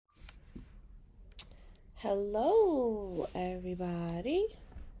Hello, everybody.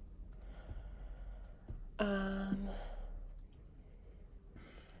 All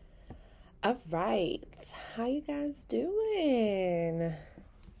right. How you guys doing?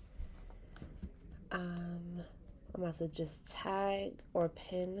 I'm about to just tag or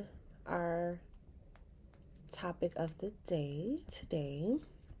pin our topic of the day today.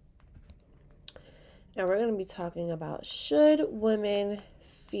 And we're going to be talking about, should women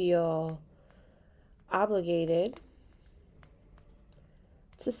feel obligated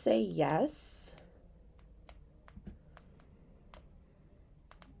to say yes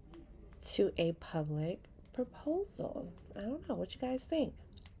to a public proposal? I don't know. What you guys think?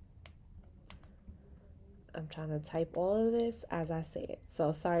 I'm trying to type all of this as I say it.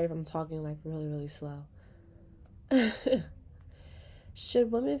 So sorry if I'm talking like really, really slow.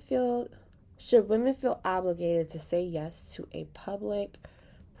 Should women feel obligated to say yes to a public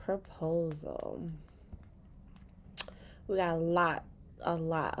proposal? We got a lot of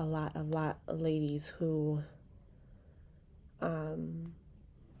ladies who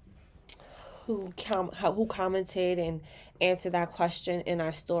commented and answered that question in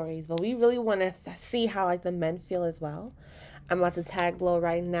our stories, but we really want to see how like the men feel as well. I'm about to tag Lo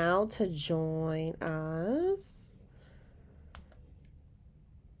right now to join us.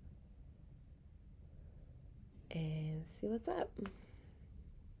 And see what's up.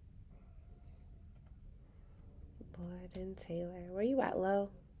 Lord and Taylor. Where you at, Lo?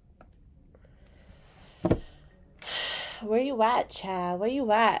 Where you at, Chad? Where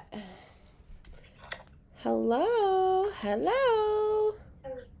you at? Hello. Hello.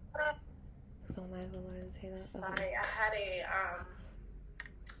 Going live with Lord and Taylor. Sorry, okay. I had a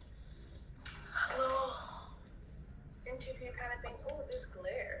little interview kind of thing. Oh, this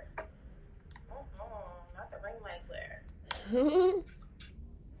glare. Not the ring light glare.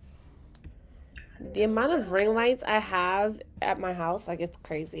 The amount of ring lights I have at my house, like, it's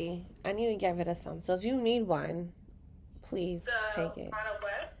crazy. I need to get rid of some. So if you need one, please take it.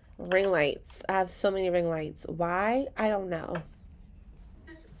 What? Ring lights. I have so many ring lights. Why? I don't know.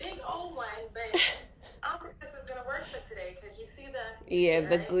 This big old one, but I don't think this is going to work for today because you see the...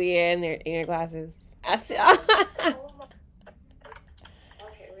 The glare in your glasses. I see.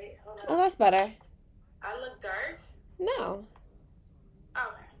 Okay, wait, hold on. Oh, that's better. I look dark? No. Okay.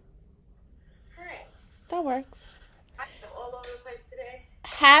 All right. That works. I'm all over the place today.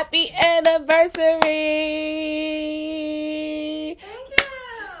 Happy anniversary! Thank you!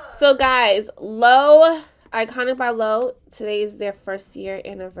 So, guys, Lo, Iconic by Lo, today is their first year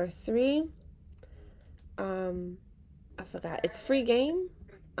anniversary. I forgot. It's free game.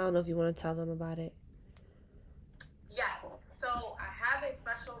 I don't know if you want to tell them about it. Yes. So, I have a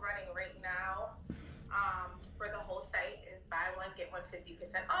special running right now. For the whole site is buy one, get one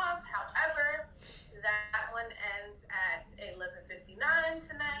 50% off. However, that one ends at 11:59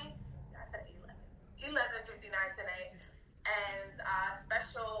 tonight. I said 11:59 tonight. And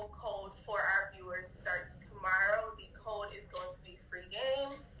special code for our viewers starts tomorrow. The code is going to be free game,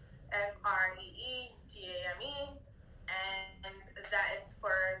 FREEGAME, and that is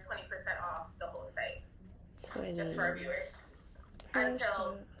for 20% off the whole site. Just for our viewers.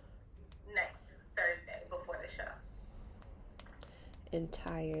 Until next Thursday before the show.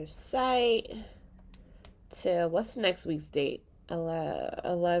 Entire site till what's next week's date?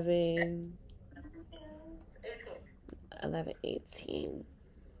 11 18.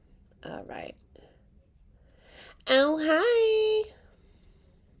 All right. Oh, hi.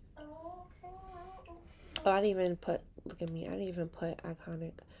 Oh, I didn't even put, look at me, I didn't even put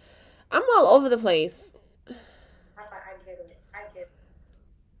Iconic. I'm all over the place. I get it.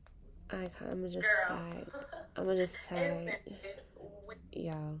 I'm gonna just tag.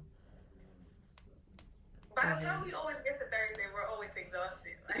 Y'all. By the time we always get to Thursday, we're always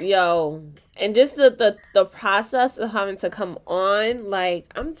exhausted. Yo, and just the process of having to come on, like,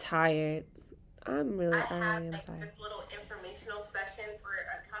 I'm tired. I am tired. This little informational session for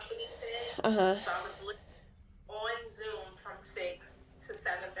a company today. So I was on Zoom from 6 to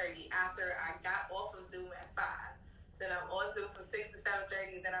 7:30 after I got off of Zoom at 5. Then I'm on Zoom from 6 to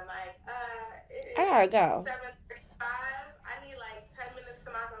 7:30. Then I'm like, I gotta go. 7:35. I need like 10 minutes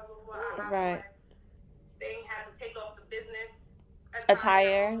to myself before I'm right. Thing has to take off the business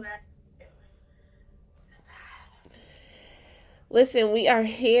attire. Listen, we are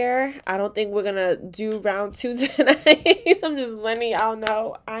here. I don't think we're gonna do round 2 tonight. I'm just letting y'all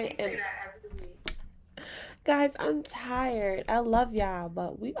know I am. Say that every week. Guys, I'm tired. I love y'all,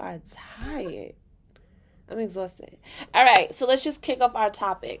 but we are tired. I'm exhausted. All right, so let's just kick off our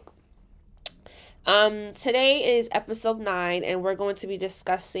topic. Today is episode 9, and we're going to be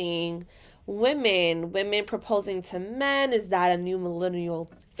discussing women proposing to men, is that a new millennial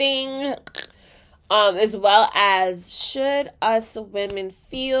thing? As well as, should us women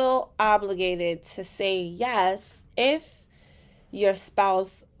feel obligated to say yes if your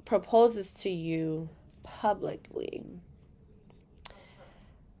spouse proposes to you publicly?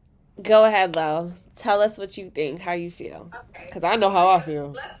 Go ahead, Lo. Tell us what you think, how you feel. Okay. Because I know how I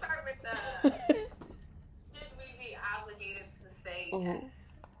feel. Let's start with the, should we be obligated to say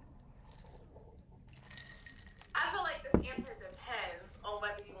yes? I feel like this answer depends on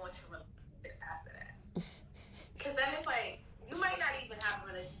whether you want your relationship after that. Because then it's like, you might not even have a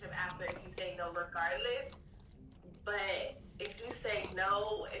relationship after if you say no regardless. But if you say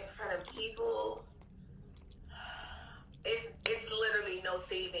no in front of people, it's literally no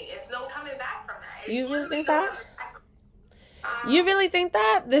saving. It's no coming back from that. You really think that? You really think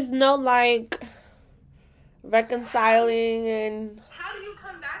that? There's no, like, reconciling and... How do you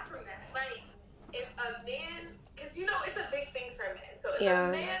come back from that? Like, if a man... Because, you know, it's a big thing for men. So if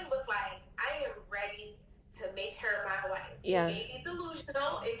a man was like, I am ready to make her my wife. Yeah. Maybe he's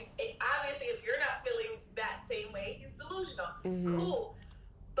delusional. Obviously, if you're not feeling that same way, he's delusional. Mm-hmm. Cool.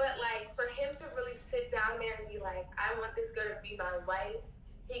 But, like, for him to really sit down there and be like, I want this girl to be my wife.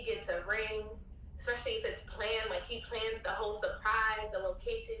 He gets a ring, especially if it's planned. Like, he plans the whole surprise, the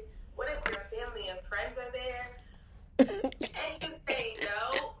location. What if your family and friends are there? And you say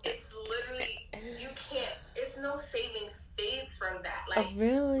no? It's literally, you can't, it's no saving face from that. Like,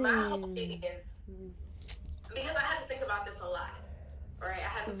 really? My whole thing is, because I had to think about this a lot, right?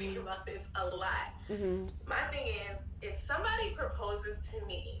 I had to think about this a lot. Mm-hmm. My thing is, if somebody proposes to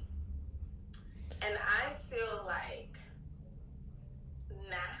me and I feel like,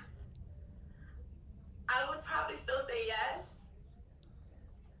 nah, I would probably still say yes,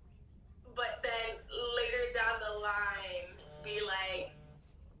 but then later down the line be like,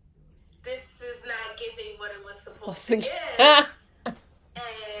 this is not giving what it was supposed to give,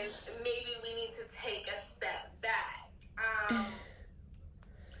 and maybe we need to take a step back.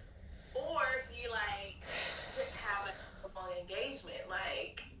 Or be like, just have a long engagement.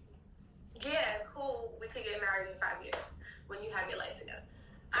 Like, yeah, cool, we could get married in 5 years when you have your life together.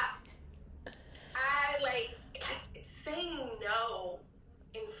 I like, saying no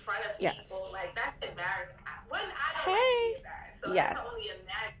in front of people, like, that's embarrassing. I don't like to be embarrassed. So I can only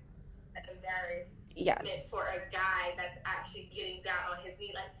imagine that embarrassment for a guy that's actually getting down on his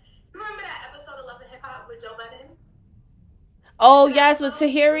knee. Like, remember that episode of Love and Hip Hop with Joe Budden? Oh, yes, with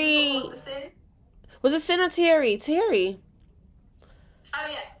Tahiri. Was it Sin or Tahiri? Tahiri. Oh,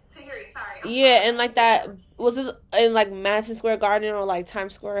 yeah, Tahiri, sorry. Yeah, and like that, was it in like Madison Square Garden or like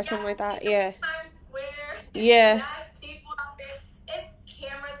Times Square or something like that? Yeah. Times Square. Yeah. People out there. It's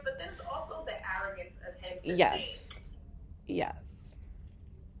cameras, but then it's also the arrogance of him to think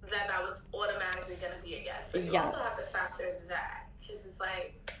that was automatically going to be a yes. So you also have to factor that, because it's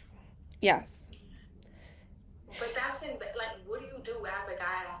like... Yes. But that's like, what do you do as a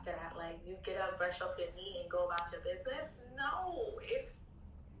guy after that? Like, you get up, brush off your knee, and go about your business? No,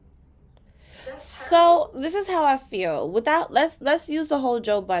 that's terrible. So this is how I feel. Without let's use the whole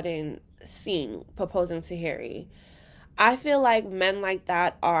Joe Budden scene proposing to Harry. I feel like men like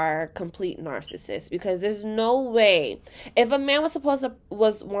that are complete narcissists, because there's no way, if a man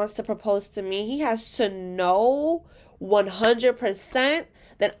wants to propose to me, he has to know 100%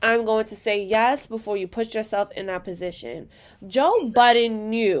 that I'm going to say yes before you put yourself in that position. Joe Budden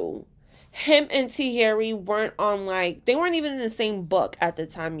knew him and T. Harry weren't on, like, they weren't even in the same book at the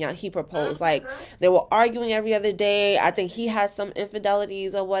time he proposed. Like, they were arguing every other day. I think he had some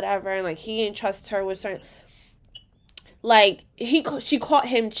infidelities or whatever, and like, he didn't trust her with certain, like, she caught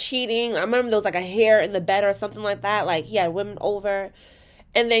him cheating. I remember there was like a hair in the bed or something like that. Like, he had women over,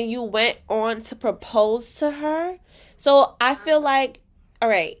 and then you went on to propose to her. So I feel like, all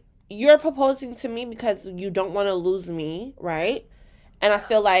right, you're proposing to me because you don't want to lose me, right? And I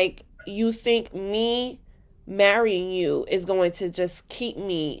feel like you think me marrying you is going to just keep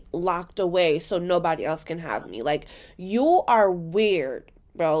me locked away so nobody else can have me. Like, you are weird,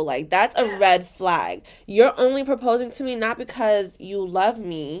 bro. Like, that's a red flag. You're only proposing to me not because you love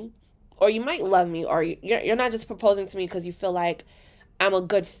me, or you might love me, or you're not just proposing to me because you feel like I'm a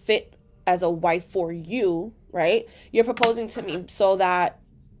good fit as a wife for you, right? You're proposing to me so that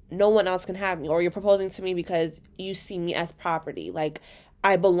no one else can have me, or you're proposing to me because you see me as property. Like,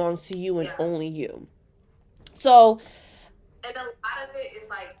 I belong to you and only you. So, and a lot of it is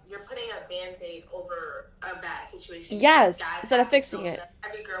like, you're putting a Band-Aid over a bad situation. Yes, instead of fixing it.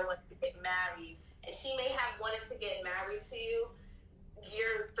 Every girl wants to get married, and she may have wanted to get married to you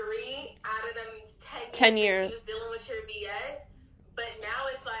year 3 out of them 10 years. She was dealing with your BS, but now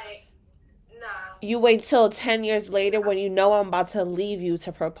it's like, you wait till 10 years later when you know I'm about to leave you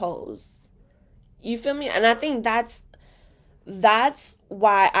to propose. You feel me? And I think that's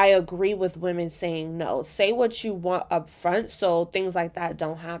why I agree with women saying no. Say what you want up front so things like that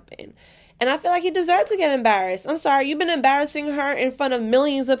don't happen. And I feel like he deserved to get embarrassed. I'm sorry, you've been embarrassing her in front of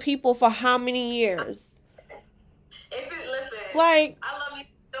millions of people for how many years? Listen, like, I love you,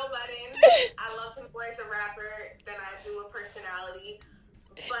 Joe Budden. I love him more as a rapper than I do a personality.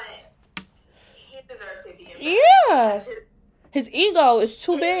 But he deserves to be embarrassed. Yeah. His ego is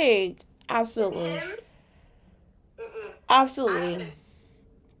too big. Absolutely. Absolutely. And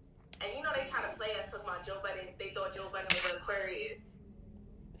you know they try to play us talking about Joe Budden. They thought Joe Budden was an Aquarius.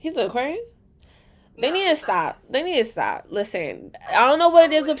 He's an Aquarius? No, They need to stop. They need to stop. Listen, I don't know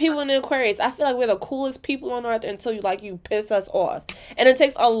what it is with people in the Aquarius. I feel like we're the coolest people on earth until you piss us off. And it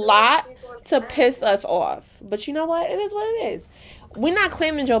takes a lot to piss us off. But you know what? It is what it is. We're not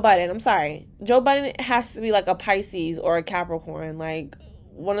claiming Joe Budden. I'm sorry. Joe Budden has to be like a Pisces or a Capricorn. Like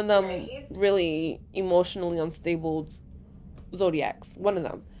one of them really emotionally unstable zodiacs. One of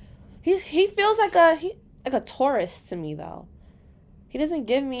them. He feels like a Taurus to me though. He doesn't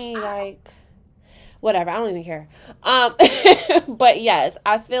give me like whatever. I don't even care. But yes,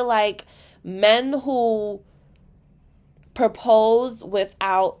 I feel like men who propose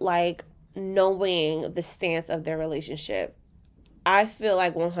without like knowing the stance of their relationship, I feel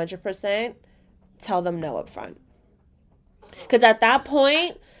like 100% tell them no up front. Because at that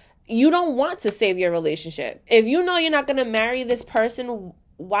point, you don't want to save your relationship. If you know you're not going to marry this person,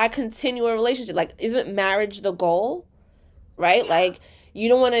 why continue a relationship? Like, isn't marriage the goal? Right? Like, you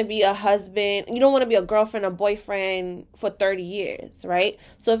don't want to be a husband. You don't want to be a girlfriend or boyfriend for 30 years, right?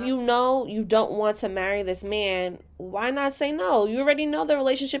 So if you know you don't want to marry this man, why not say no? You already know the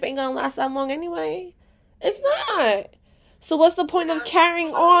relationship ain't going to last that long anyway. It's not. So what's the point of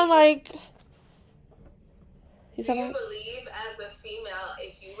carrying on like... Do you believe as a female,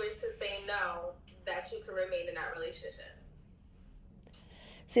 if you were to say no, that you could remain in that relationship?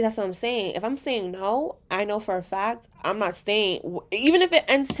 See, that's what I'm saying. If I'm saying no, I know for a fact I'm not staying. Even if it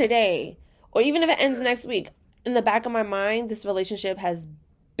ends today or even if it ends next week, in the back of my mind, this relationship has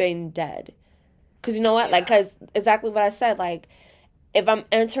been dead. Because you know what? Like, because exactly what I said. Like, if I'm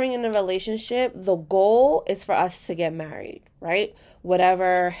entering in a relationship, the goal is for us to get married, right?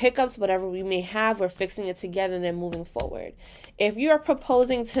 Whatever hiccups, whatever we may have, we're fixing it together and then moving forward. If you're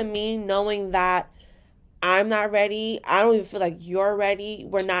proposing to me knowing that I'm not ready, I don't even feel like you're ready,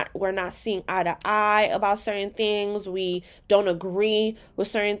 we're not seeing eye to eye about certain things, we don't agree with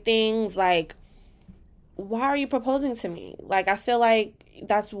certain things, like, why are you proposing to me? Like, I feel like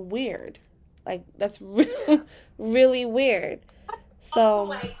that's weird. Like, that's really, really weird. So,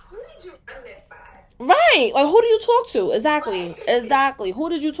 like, who did you run this by? Right. Like, who do you talk to? Exactly. Exactly. Who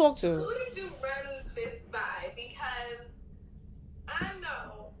did you talk to? Who did you run this by? Because I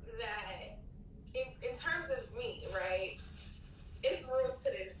know that in terms of me, right, it's rules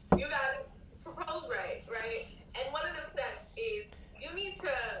to this. You gotta propose right? And one of the steps is you need to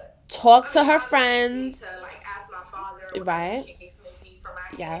talk to her friends. Need to, like, ask my father, right? The case may be, for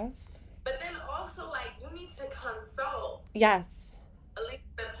my yes. kids. But then also, like, you need to consult. Yes. At least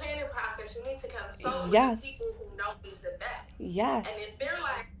the planning process, you need to consult yes. with people who know you the best. Yes. And if they're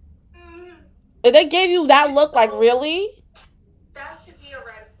like, if they gave you that look, like, really? That should be a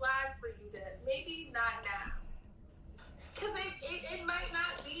red flag for you to maybe not now. Because it might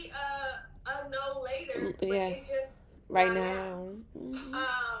not be a no later, but it's just right now.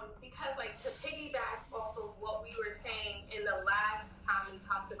 Because, like, to piggyback off of what we were saying in the last time we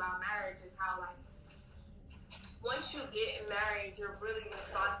talked about marriage is how, like, once you get married, you're really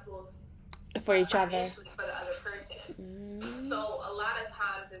responsible for each other, for the other person. So a lot of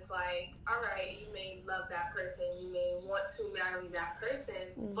times it's like, all right, you may love that person, you may want to marry that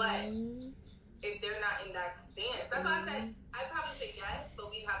person, but if they're not in that stance, that's why I said I'd probably say yes,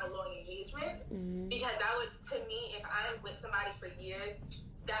 but we'd have a long engagement because that would, to me, if I'm with somebody for years,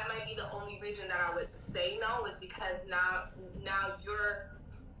 that might be the only reason that I would say no is because now your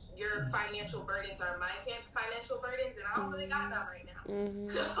financial burdens are my financial burdens, and I don't really got that right now.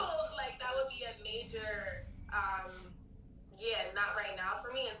 So, like, that would be a major, not right now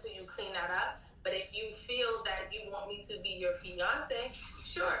for me until you clean that up. But if you feel that you want me to be your fiance,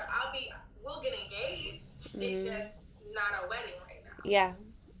 sure, we'll get engaged. It's just not a wedding right now. Yeah,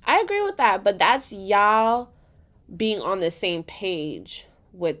 I agree with that, but that's y'all being on the same page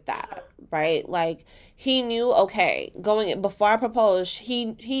with that, right? Like, he knew, okay, before I proposed, he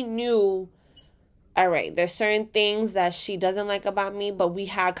knew, all right, there's certain things that she doesn't like about me, but we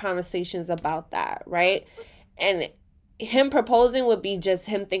had conversations about that, right? And him proposing would be just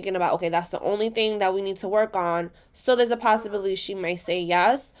him thinking about, okay, that's the only thing that we need to work on. So there's a possibility she might say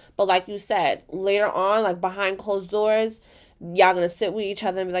yes. But like you said, later on, like behind closed doors, y'all gonna sit with each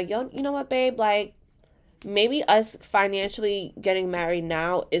other and be like, yo, you know what, babe? Like, maybe us financially getting married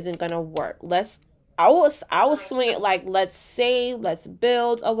now isn't gonna work. I will swing it like, let's save, let's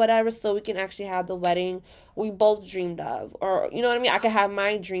build or whatever, so we can actually have the wedding we both dreamed of. Or, you know what I mean? I could have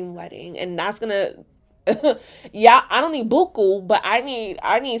my dream wedding, and that's gonna, yeah, I don't need buku, but I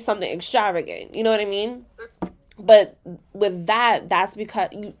need something extravagant. You know what I mean? But with that's because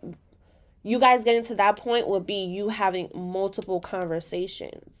you guys getting to that point would be you having multiple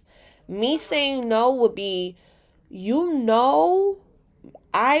conversations. Me saying no would be,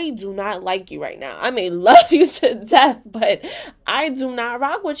 I do not like you right now. I may love you to death, but I do not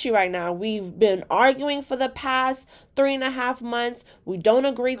rock with you right now. We've been arguing for the past 3.5 months. We don't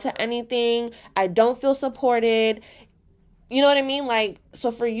agree to anything. I don't feel supported. You know what I mean? Like,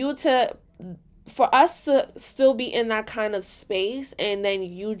 so for us to still be in that kind of space, and then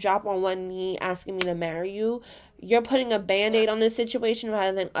you drop on one knee asking me to marry you, you're putting a Band-Aid on this situation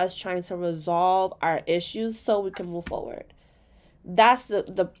rather than us trying to resolve our issues so we can move forward. That's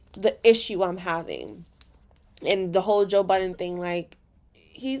the issue I'm having. And the whole Joe Budden thing, like,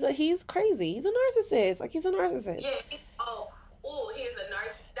 he's crazy. He's a narcissist. Like, he's a narcissist. Yeah. He's a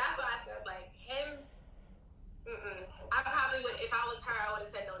narcissist. That's why I said, like, him. I probably would, if I was her, I would have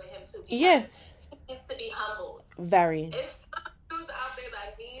said no to him too. Yeah. He needs to be humbled. Very. It's some dudes out there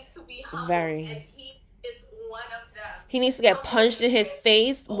that need to be humbled. Very. And he is one of them. He needs to get punched in his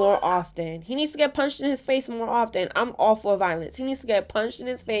face more often. I'm all for violence. He needs to get punched in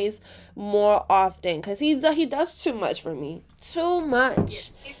his face more often, because he does too much for me. Too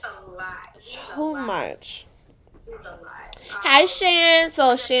much. He's a lot. Too much. He's a lot. Hi, Shan.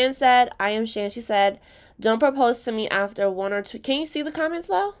 So Shan said, I am Shan. She said, don't propose to me after 1 or 2. Can you see the comments,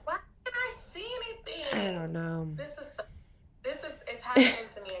 though? Why can't I see anything? I don't know. This is happening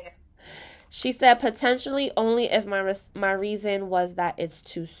to me again. She said, potentially only if my reason was that it's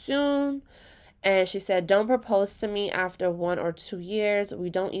too soon. And she said, don't propose to me after 1 or 2 years. We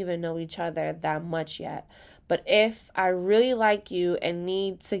don't even know each other that much yet. But if I really like you and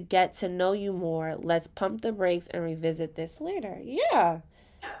need to get to know you more, let's pump the brakes and revisit this later. Yeah.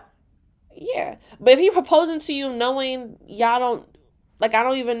 But if he proposing to you knowing y'all don't, like, I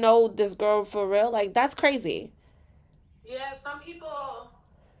don't even know this girl for real, like, that's crazy. Yeah, some people...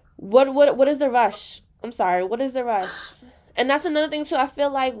 What is the rush? I'm sorry. What is the rush? And that's another thing too. I feel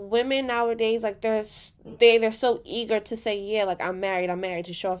like women nowadays, like, they're so eager to say, yeah, like, I'm married,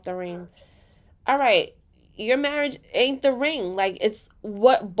 to show off the ring. All right, your marriage ain't the ring. Like, it's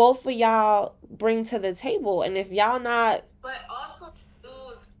what both of y'all bring to the table. And if y'all not, but also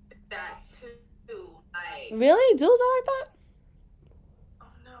dudes do that too. Like, really, dudes are like that.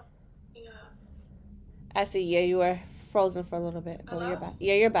 Oh no, yeah. I see. Yeah, you were frozen for a little bit. Hello? Oh, you're back.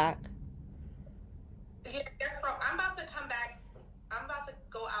 Yeah, you're back. Yeah, I'm about to come back. I'm about to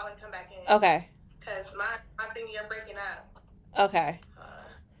go out and come back in. Okay. Because my thing, you're breaking up. Okay.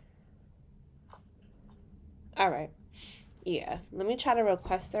 All right. Yeah. Let me try to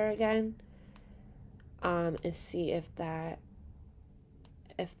request her again. And see if that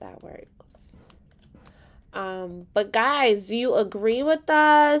works. But guys, do you agree with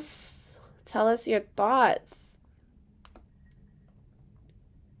us? Tell us your thoughts.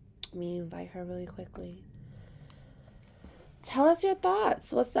 Let me invite her really quickly. Tell us your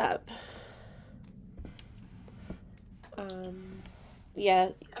thoughts. What's up?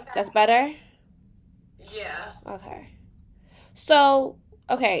 Yeah, that's better? Yeah. Okay. So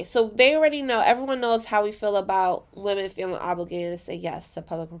they already know, everyone knows how we feel about women feeling obligated to say yes to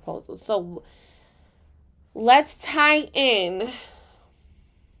public proposals. So let's tie in.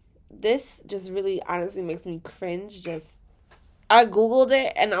 This just really honestly makes me cringe. I Googled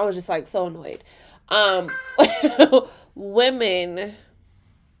it and I was just like so annoyed. Women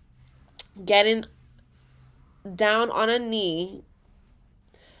getting down on a knee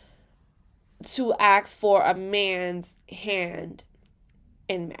to ask for a man's hand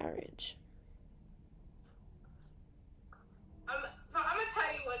in marriage. So I'm gonna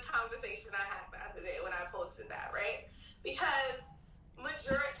tell you what conversation I had the other day when I posted that, right? Because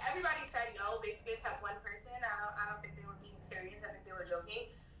everybody said no, basically except one person. I don't think they were being serious. I think they were joking.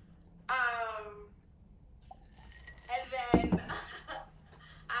 And then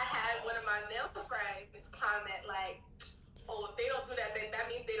I had one of my male friends comment like, "Oh, if they don't do that, then that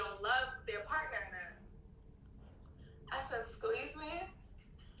means they don't love their partner." I said, "Squeeze me?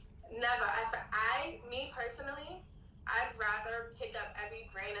 Never." I said, me personally, I'd rather pick up every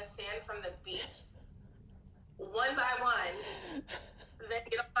grain of sand from the beach one by one, then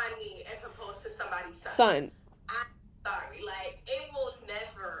get on my knee and propose to somebody's son. I'm sorry. Like, it will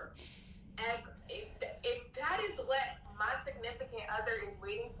never, ever, if that is what my significant other is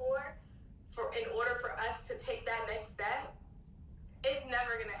waiting for in order for us to take that next step, it's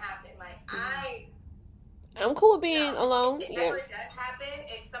never going to happen. Like, I'm cool with being alone. If it ever does happen,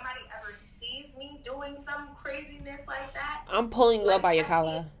 if somebody ever sees me doing some craziness like that, I'm pulling you up by your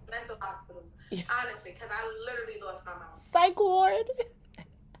collar. Mental hospital. Honestly, because I literally lost my mind. Psych ward.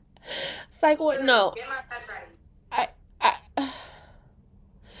 Psych ward. No. Get my bed ready.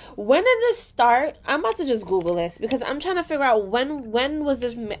 When did this start? I'm about to just Google this because I'm trying to figure out when was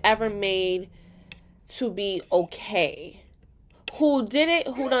this ever made to be okay? Who did it?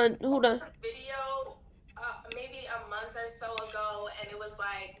 Who done? Video, maybe a month or so ago, and it was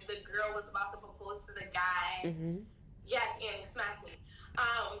like the girl was about to propose to the guy. Mm-hmm. Yes, Annie, smack me.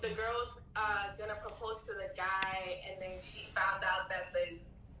 The girl was gonna propose to the guy, and then she found out that the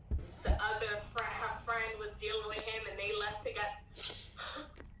other her friend was dealing with him, and they left together.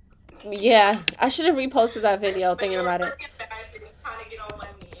 Yeah, I should have reposted that video thinking about it. Trying to get on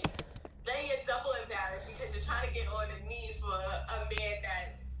one knee. Then you're double embarrassed because you're trying to get on a knee for a man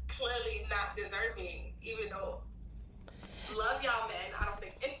that's clearly not deserving, even though love y'all men. I don't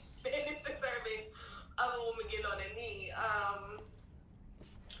think any man is deserving of a woman getting on a knee.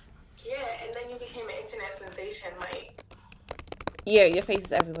 Yeah, and then you became an internet sensation, like. Yeah, your face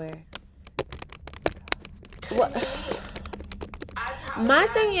is everywhere. What? My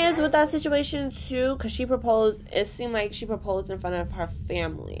thing is with that situation too, because she proposed, it seemed like she proposed in front of her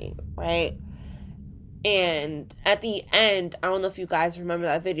family, right? And at the end, I don't know if you guys remember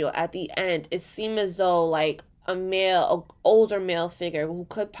that video, at the end, it seemed as though like an older male figure who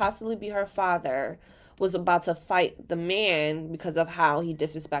could possibly be her father was about to fight the man because of how he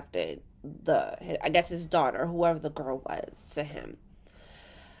disrespected his daughter, whoever the girl was, to him.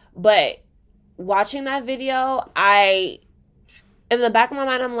 But watching that video, in the back of my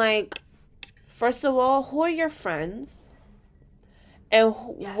mind, I'm like, first of all, who are your friends? And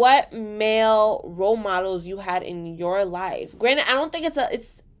what male role models you had in your life? Granted, I don't think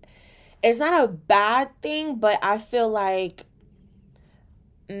it's not a bad thing, but I feel like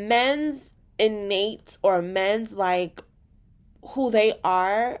men's innate or men's like who they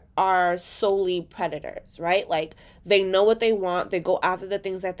are solely predators, right? Like they know what they want, they go after the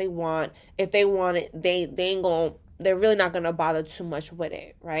things that they want. If they want it, they're really not gonna bother too much with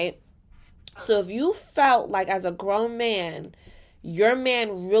it, right? So if you felt like as a grown man, your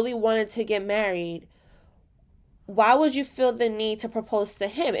man really wanted to get married, why would you feel the need to propose to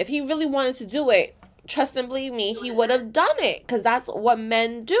him? If he really wanted to do it, trust and believe me, he would have done it, because that's what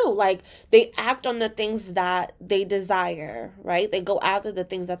men do. Like, they act on the things that they desire, right? They go after the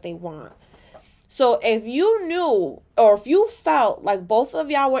things that they want. So if you knew, or if you felt like both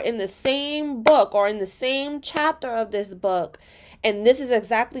of y'all were in the same book or in the same chapter of this book, and this is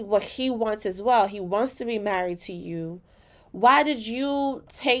exactly what he wants as well, he wants to be married to you, why did you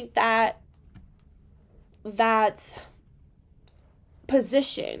take that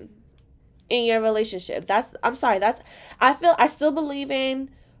position in your relationship? I still believe in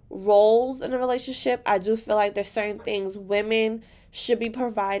roles in a relationship. I do feel like there's certain things women should be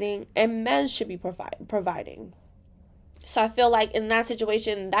providing and men should be providing. So I feel like in that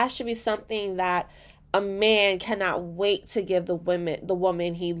situation, that should be something that a man cannot wait to give the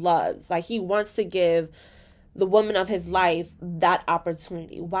woman he loves. Like, he wants to give the woman of his life that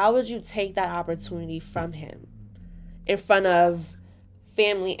opportunity. Why would you take that opportunity from him in front of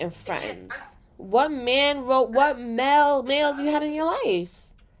family and friends? What males you had in your life?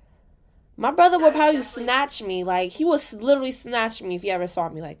 My brother would probably snatch me. Like, he would literally snatch me if he ever saw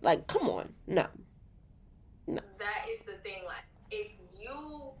me. Like, come on. No. That is the thing. Like, if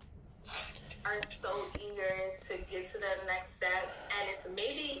you are so eager to get to the next step, and it's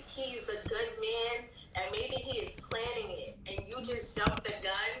maybe he's a good man, and maybe he is planning it, and you just jump the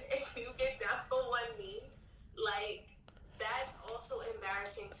gun, and you get down on one knee, like, that's also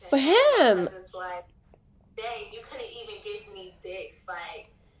embarrassing for him. Because it's like, dang, you couldn't even give me this. Like,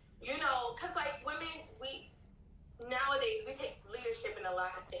 you know, because, like, women, nowadays, we take leadership in a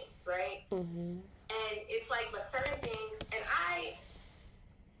lot of things, right? Mm-hmm. And it's like, but certain things, and I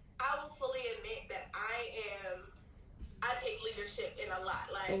will fully admit that I take leadership in a lot.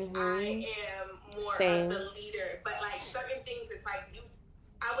 Like, mm-hmm. I am more of the leader. But, like, certain things, it's like,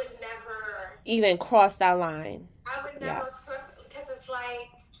 I would never even cross that line. I would never cross, because it's like,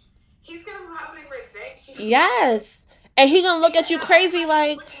 he's going to probably resent you. Yes. And he going to look at you crazy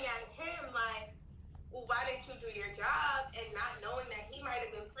like. Looking at him like, well, why didn't you do your job? And not knowing that he might have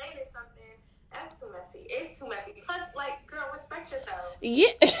been planning something. That's too messy. It's too messy. Plus, like, girl, respect yourself.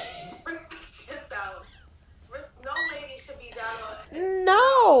 Yeah. Respect yourself. No lady should be down on.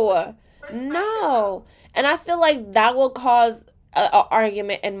 No. Respect No. yourself. And I feel like that will cause an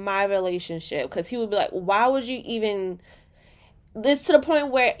argument in my relationship, because he would be like, why would you even... This to the point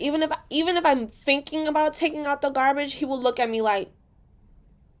where even if I'm thinking about taking out the garbage, he will look at me like,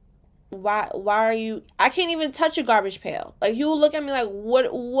 why are you... I can't even touch a garbage pail. Like, he will look at me like,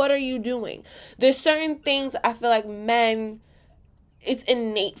 what are you doing? There's certain things I feel like men, it's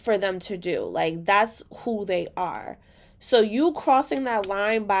innate for them to do. Like, that's who they are. So you crossing that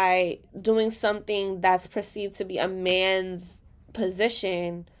line by doing something that's perceived to be a man's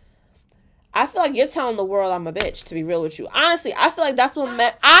position, I feel like you're telling the world I'm a bitch, to be real with you. Honestly, I feel like that's what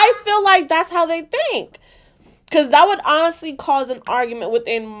men... I feel like that's how they think. Because that would honestly cause an argument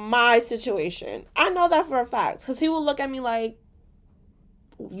within my situation. I know that for a fact. Because he will look at me like,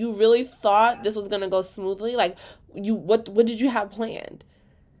 you really thought this was going to go smoothly? Like, what did you have planned?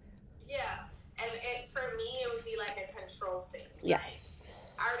 Yeah. And for me, it would be like a control thing. Yes. Like,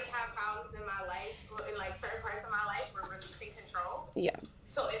 I already have problems in my life, in like certain parts of my life where releasing control. Yeah.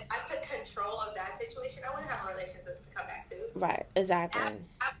 So if I took control of that situation, I wouldn't have a relationship to come back to. Right, exactly.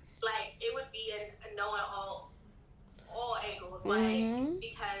 Like, it would be a knowing all angles, like,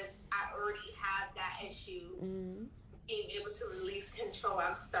 because I already have that issue. Being able to release control,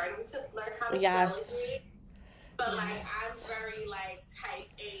 I'm starting to learn how to delegate. But like, I'm very like type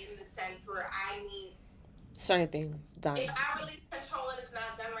A in the sense where I need certain things done. If I release control and it's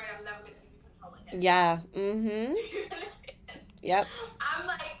not done right, I'm never going to give you control again. Yeah. Yep. I'm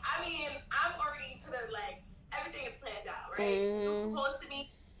like, I'm already to the, like, everything is planned out, right? You propose to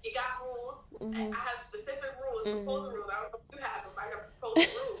me, you got rules. I have specific rules, proposal rules. I don't know if you have them, I got proposal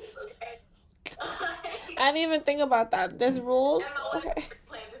rules, okay? I didn't even think about that. There's rules. And my okay.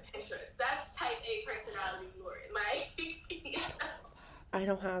 Plans and Pinterest. That's type A personality, Lord. Like, you know? I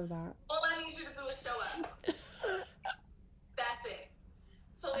don't have that. All I need you to do is show up. That's it.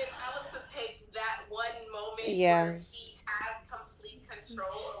 So if I was to take that one moment where he has complete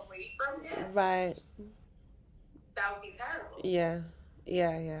control away from him, right, that would be terrible. Yeah.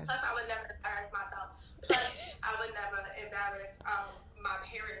 Plus, I would never embarrass myself. Plus, I would never embarrass my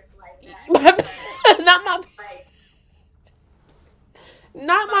parents like that. Not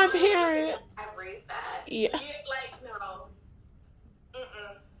my parent. I raised that. Yeah. Like, no.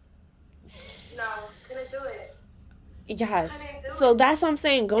 No, couldn't do it. Yes. So that's what I'm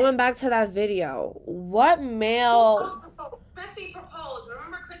saying. Going back to that video, what male... Chrissy proposed.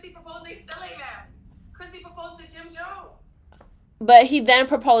 Remember Chrissy proposed? They still ain't married. Chrissy proposed to Jim Jones. But he then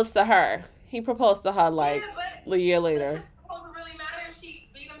proposed to her. He proposed to her like a year later. Does his proposal really matter if she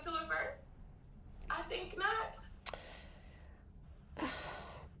beat him to it first? I think not.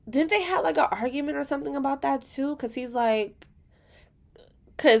 Didn't they have like an argument or something about that too? Because he's like...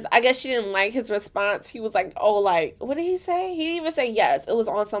 Because I guess she didn't like his response. He was like, oh, like, what did he say? He didn't even say yes. It was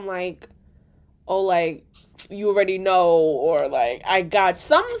on some, like, oh, like, you already know, or, like, I got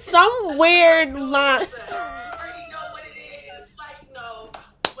some weird line. I already know what it is. Like, no,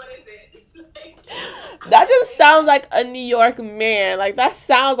 what is it? That just sounds like a New York man. Like, that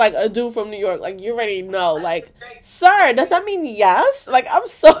sounds like a dude from New York. Like, you already know. Like, sir, does that mean yes? Like, I'm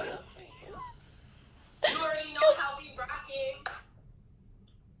so... You already know how we rocking.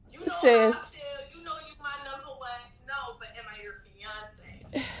 You know how I feel. You know you my number one. No, but am I your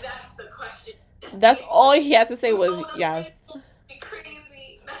fiance? That's the question. That's all he had to say was yes.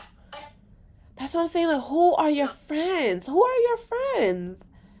 Crazy. That's what I'm saying. Like, who are your friends? Who are your friends?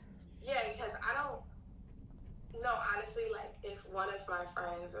 Yeah, because I don't... No, honestly, like, if one of my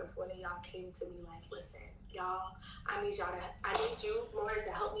friends or if one of y'all came to me like, listen, y'all, I need you, Lauren,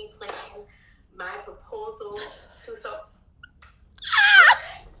 to help me plan my proposal to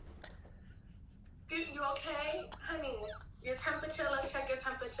You okay? Honey, your temperature, let's check your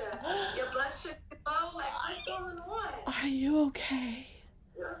temperature. Your blood sugar low, like, what's going on? Are you okay?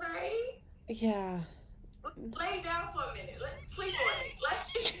 You alright? Yeah. Lay down for a minute. Let's sleep on it.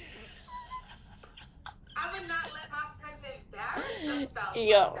 I would not let my friends embarrass themselves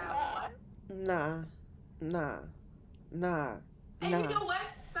like that. Nah. And you know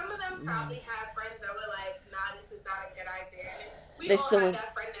what? Some of them probably have friends that were like, nah, this is not a good idea. And we all have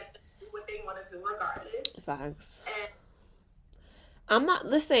that friend that's going to do what they want to do regardless. Facts. And I'm not...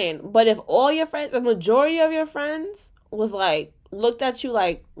 Listen, but if all your friends, the majority of your friends was like, looked at you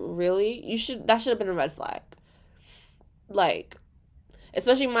like, really? That should have been a red flag. Like,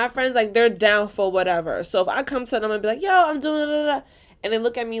 especially my friends, like, they're down for whatever. So if I come to them and be like, yo, I'm doing da, and they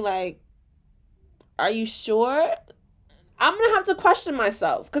look at me like, are you sure? I'm going to have to question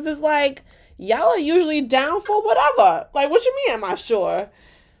myself. Because it's like, y'all are usually down for whatever. Like, what you mean, am I sure?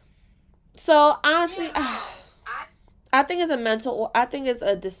 So, honestly, I think it's I think it's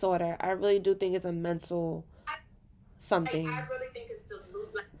a disorder. I really do think it's a mental something. I really think it's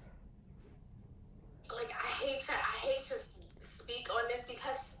delusional. Like, I hate to speak on this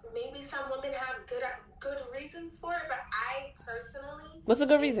because maybe some women have good reasons for it, but I personally, what's a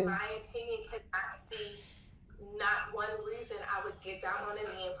good reason? In my opinion, cannot see not one reason I would get down on a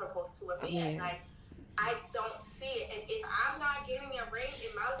knee and propose to a man. Like, I don't see it. And if I'm not getting a ring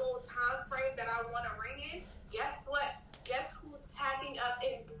in my little time frame that I want a ring in, guess what? Guess who's packing up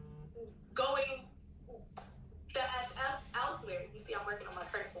and going elsewhere? You see, I'm working on my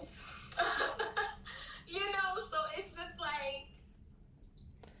cursing. So it's just like,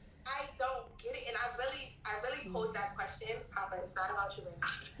 I don't get it. And I really pose that question, Papa, it's not about you right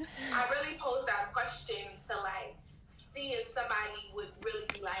now. I really pose that question to, like, see if somebody would really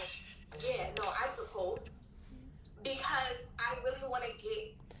be like, yeah, no, I propose. Because I really want to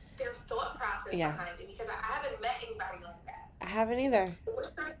get their thought process behind it. Because I haven't met anybody like that. I haven't either.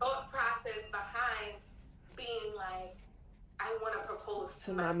 What's your thought process behind being like, I want to propose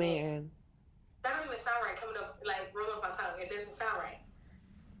to my man? That don't even sound right coming up, like, roll off my tongue. It doesn't sound right.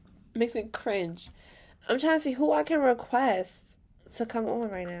 Makes me cringe. I'm trying to see who I can request to come on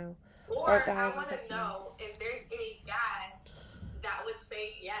right now. Or I want to know if there's any guy that would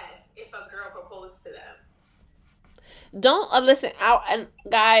say yes if a girl proposed to them. Don't listen out, and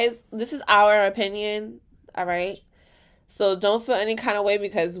guys, this is our opinion, all right? So don't feel any kind of way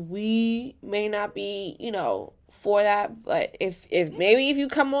because we may not be, for that. But if maybe if you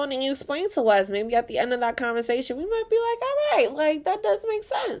come on and you explain to us, maybe at the end of that conversation, we might be like, all right, like, that does make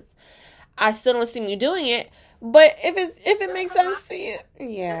sense. I still don't see me doing it, but if it makes sense to you,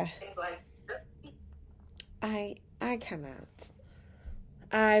 yeah. I cannot.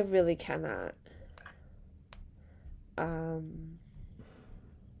 I really cannot.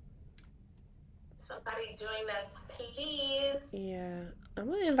 Somebody join us, please. Yeah. I'm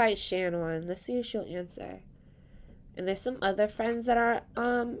gonna invite Shan on. Let's see if she'll answer. And there's some other friends that are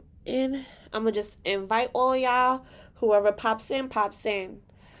in. I'm gonna just invite all y'all. Whoever pops in, pops in.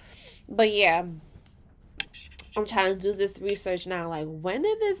 But yeah, I'm trying to do this research now. Like, when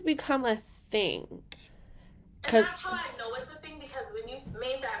did this become a thing? And that's how I know it's a thing, because when you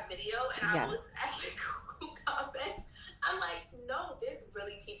made that video and I looked at the comments, I'm like, no, there's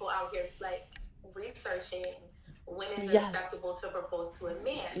really people out here, like, researching when it's acceptable to propose to a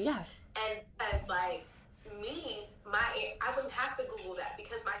man. Yeah. And as, like, me, I wouldn't have to Google that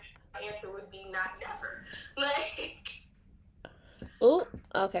because my answer would be not never. Like... Oh,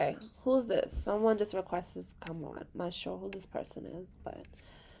 okay. Who's this? Someone just requested to come on. Not sure who this person is, but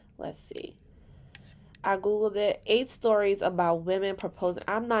let's see. I Googled it. 8 stories about women proposing.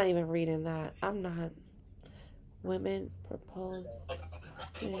 I'm not even reading that. I'm not. Women proposing.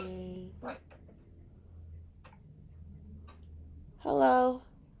 Hello.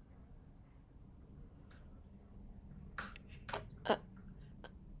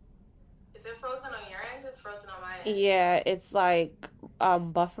 Is it frozen on your end? It's frozen on my end. Yeah, it's like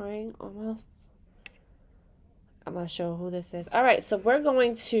buffering almost. I'm not sure who this is. All right, so we're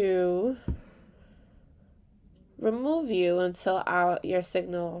going to remove you until your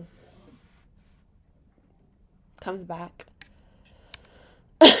signal comes back.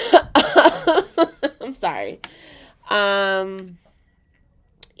 I'm sorry.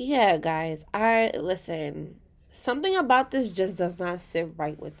 Yeah, guys, listen. Something about this just does not sit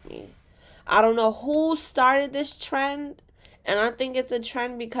right with me. I don't know who started this trend, and I think it's a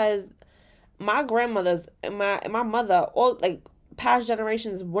trend because my grandmothers and my mother, all, like, past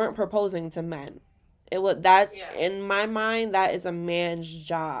generations, weren't proposing to men. In my mind, that is a man's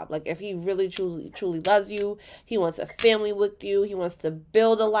job. Like, if he really truly loves you, he wants a family with you, he wants to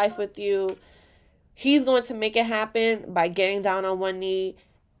build a life with you, he's going to make it happen by getting down on one knee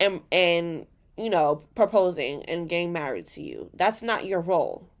and proposing and getting married to you. That's not your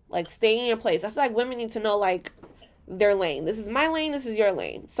role. Like, stay in your place. I feel like women need to know, like, their lane. This is my lane, this is your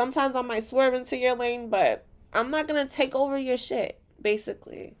lane. Sometimes I might swerve into your lane, but I'm not gonna take over your shit,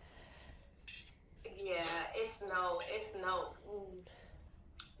 basically. Yeah, it's not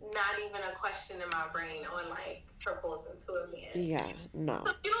even a question in my brain on, like, proposing to a man. Yeah, no.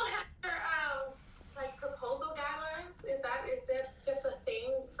 So you don't have your like, proposal guidelines? Is that just a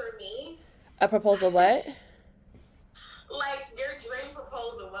thing for me? A proposal what? Like, your dream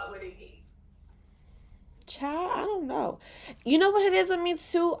proposal, what would it be? Child, I don't know. You know what it is with me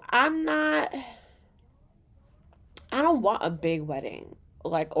too? I don't want a big wedding.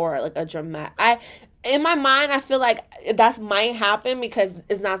 Or a dramatic. in my mind, I feel like that might happen because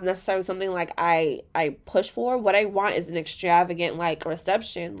it's not necessarily something like I push for. What I want is an extravagant like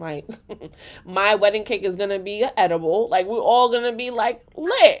reception. Like my wedding cake is gonna be edible. Like we're all gonna be like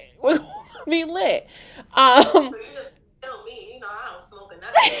lit. We're gonna be lit. So you just tell me, I don't smoke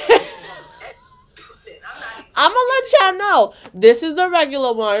nothing. I'm gonna let y'all know. This is the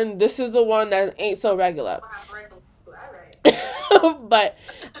regular one. This is the one that ain't so regular. But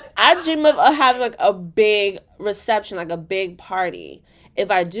I dream of having like a big reception, like a big party. If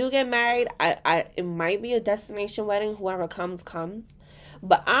I do get married, I it might be a destination wedding. Whoever comes.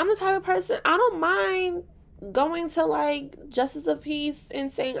 But I'm the type of person, I don't mind going to like Justice of Peace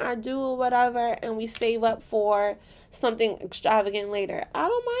and saying I do or whatever, and we save up for something extravagant later. I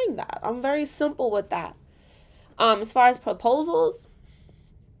don't mind that. I'm very simple with that. As far as proposals,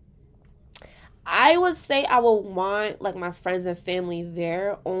 I would say I would want like my friends and family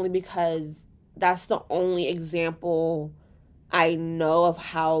there only because that's the only example I know of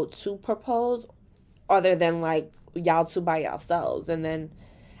how to propose other than like y'all two by yourselves, and then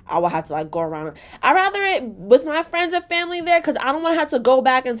I would have to like go around. I'd rather it with my friends and family there because I don't want to have to go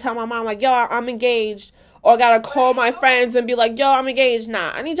back and tell my mom like, yo, I'm engaged, or gotta call my friends and be like, yo, I'm engaged.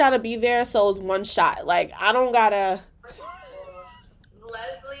 Nah, I need y'all to be there so it's one shot. Like I don't gotta.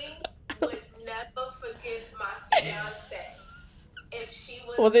 Leslie would never forgive my fiance if she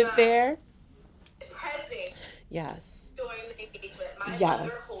was it not there? Present. Yes. During the engagement. My yes.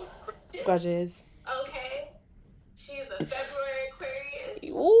 mother holds grudges. Okay. She is a February Aquarius.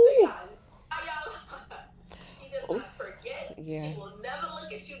 Ooh. So she does not forget. Yeah. She will never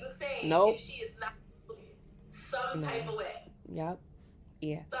look at you the same nope. if she is not some type of way. Yep.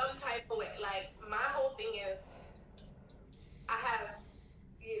 Yeah. Some type of way. Like my whole thing is I have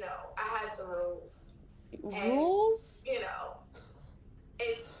some rules. Rules? And,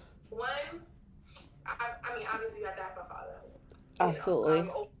 it's one, I mean, obviously you have to ask my father. Absolutely.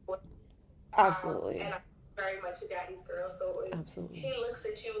 Absolutely. And I'm very much a daddy's girl, so if absolutely. He looks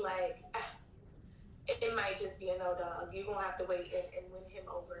at you like, it might just be a no dog. You're going to have to wait and win him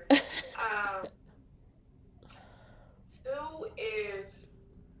over. Two is,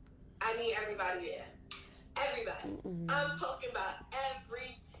 I need everybody there. Everybody. Mm-hmm. I'm talking about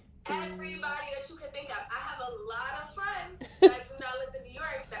everybody that you can think of. I have a lot of friends that do not live in New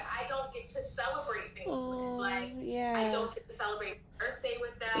York that I don't get to celebrate things with. Like, I don't get to celebrate birthday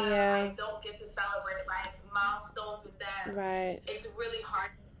with them. Yeah. I don't get to celebrate, like, milestones with them. Right. It's really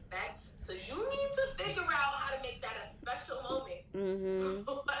hard to expect. So you need to figure out how to make that a special moment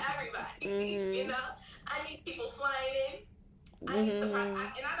for everybody. Mm-hmm. I need people flying in. I need surprise.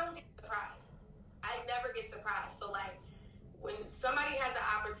 And I don't get surprised. I never get surprised. So, like, when somebody has the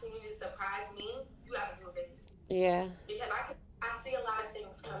opportunity to surprise me, you have to do it big. Yeah. Because I see a lot of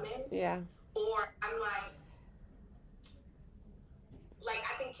things coming. Yeah. Or I'm like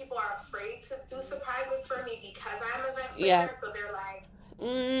I think people are afraid to do surprises for me because I'm an event planner. So they're like,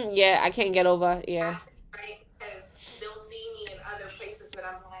 yeah, I can't get over. Yeah. Right? Because they'll see me in other places, and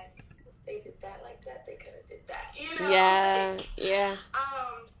I'm like, they did that like that. They could have did that. Yeah. Yeah.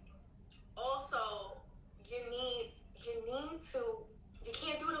 Also, you need to, you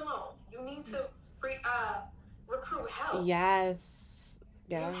can't do it alone. You need to recruit help. Yes.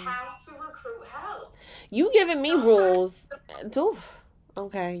 Yeah. You have to recruit help. You giving me rules.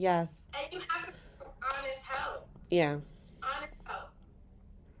 Okay, yes. And you have to recruit honest help. Yeah. Honest help.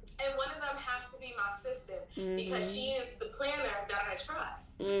 And one of them has to be my sister because she is the planner that I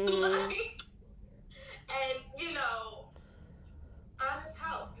trust. And, honest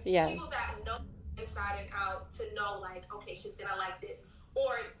help. Yeah. People that know inside and out to know, like, okay, she's gonna like this.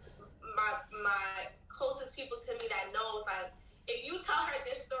 Or my closest people to me that knows, like, if you tell her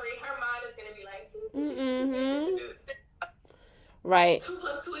this story, her mind is gonna be like, right. 2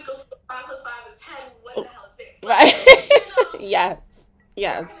 + 2 = 5 + 5 is 10. What the hell is this? Right. Yes.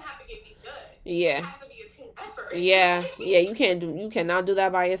 You're gonna have to get me good. Yeah. It has to be a team effort. Yeah. Yeah. You cannot do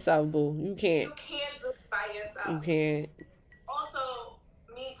that by yourself, boo. You can't. You can't do it by yourself. You can't. Also,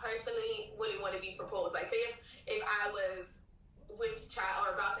 me personally wouldn't want to be proposed. Like, say if I was with a child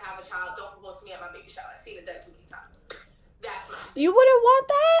or about to have a child, don't propose to me at my baby shower. I've seen it done too many times. That's my thing. You wouldn't want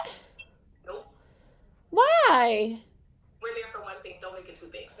that? Nope. Why? We're there for one thing. Don't make it too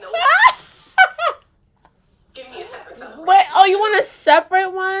big. Nope. Give me a separate celebration. Wait, you want a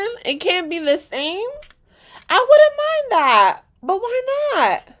separate one? It can't be the same? I wouldn't mind that. But why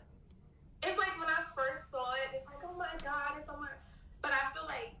not? It's like when I first saw it, it's like, oh my God, it's so much. But I feel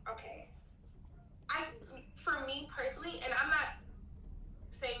like, okay, for me personally, and I'm not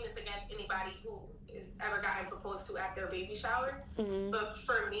saying this against anybody who is ever gotten proposed to at their baby shower. Mm-hmm. But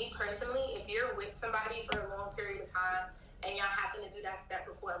for me personally, if you're with somebody for a long period of time and y'all happen to do that step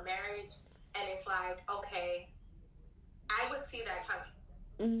before marriage, and it's like, okay, I would see that coming.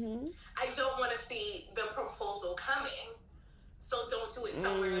 Mm-hmm. I don't want to see the proposal coming, so don't do it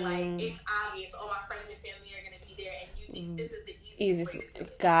somewhere like it's obvious. All my friends and family are going to be there, and you think this is the easiest way to do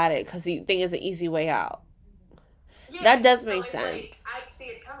it. Got it, because you think it's an easy way out. Yeah, that does make sense. Like, I see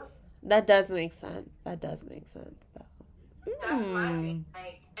it coming. That does make sense. Though. That's my thing.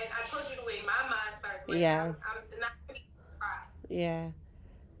 Like, and I told you the way my mind starts. Like, yeah. I'm not going to be surprised. Yeah.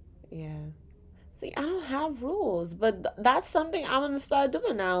 Yeah. See, I don't have rules, but that's something I'm going to start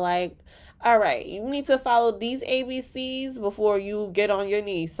doing now. Like, all right, you need to follow these ABCs before you get on your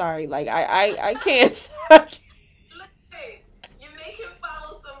knees. Sorry, like, I can't. Listen, you make him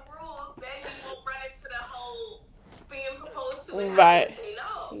follow some rules, then you won't run into the whole being proposed to and right. having to say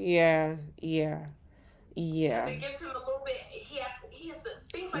no. Yeah. Because it gives him a little bit, he has to,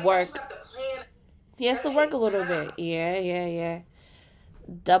 things like work. that, you have to plan. He has to work a little bit. Yeah.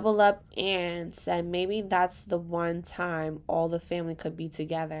 Double up and said maybe that's the one time all the family could be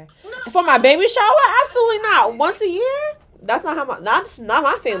together. No. For my baby shower? Absolutely not. Once a year? That's not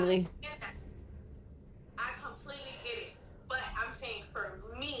my family. I completely get it. But I'm saying for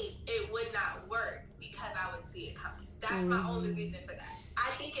me, it would not work because I would see it coming. That's my only reason for that. I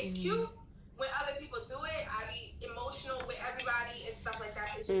think it's cute when other people do it. I be emotional with everybody and stuff like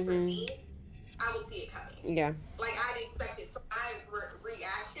that. It's just for me, I would see it coming. Yeah. Like, I'd expect it. So my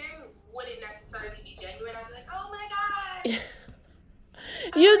reaction wouldn't necessarily be genuine. I'd be like, oh my God.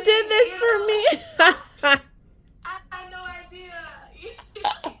 You did this for me. I had no idea.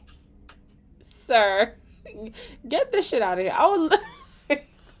 Sir, get this shit out of here. I would. Yeah,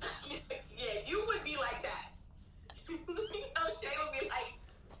 you would be like that. Shea would be like,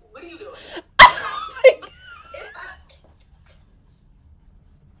 what are you doing?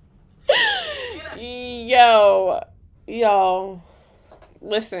 Yo,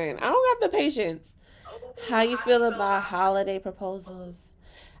 listen, I don't got the patience. How you feel about holiday proposals?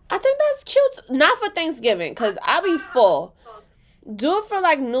 I think that's cute. Not for Thanksgiving, because I'll be full. Do it for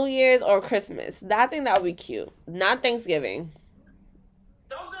like New Year's or Christmas. I think that would be cute. Not Thanksgiving.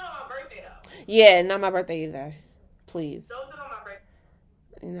 Don't do it on my birthday, though. Yeah, not my birthday either. Please. Don't do it on my birthday.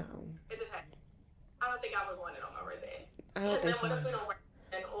 No. It depends. I don't think I would want it on my birthday. Because then what if we don't work?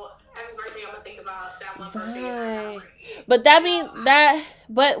 And every birthday I'm going to think about that one birthday. And but that means that...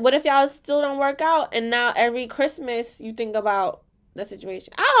 But what if y'all still don't work out and now every Christmas you think about the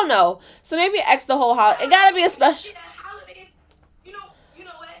situation? I don't know. So maybe X the whole holiday. It got to be a special... Yeah, holidays. You know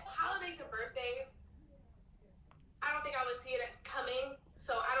what? Holidays and birthdays, I don't think I would see it coming.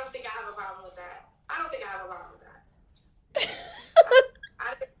 So I don't think I have a problem with that. I've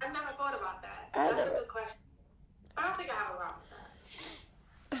never thought about that. That's a good question. I don't think I have a problem with that.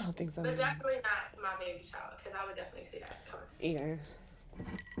 I don't think so. But definitely not my baby shower, because I would definitely see that coming. Yeah.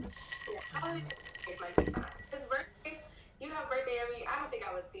 Holidays might be fine. Because birthdays, you have birthday I don't think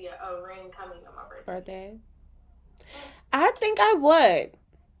I would see a ring coming on my birthday. I think I would.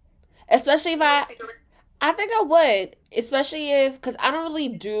 Especially if I think I would. Especially if, because I don't really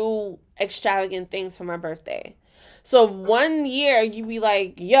do extravagant things for my birthday. So if one year you be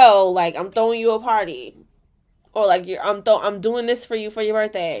like, yo, like, I'm throwing you a party. Or like, I'm doing this for you for your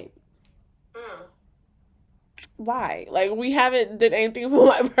birthday. Why? Like, we haven't did anything for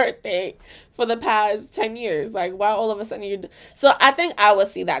my birthday for the past 10 years. Like, why all of a sudden you... So I think I would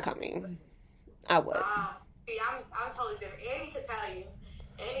see that coming. I would. See, I'm totally different. Annie can tell you.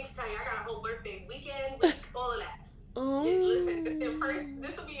 I got a whole birthday weekend with all of that. Listen, this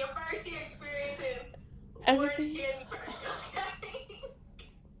will be your first year experiencing Orange January. Okay?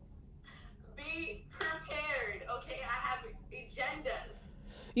 Be prepared, okay? I have agendas.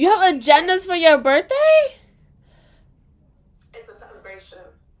 You have agendas for your birthday? It's a celebration.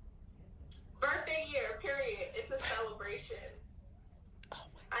 Birthday year, period. It's a celebration.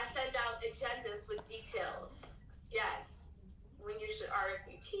 I send out agendas with details. Yes. When you should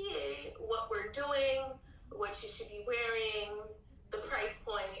RSVP, what we're doing, what you should be wearing, the price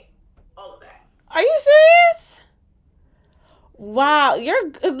point, all of that. Are you serious? Wow,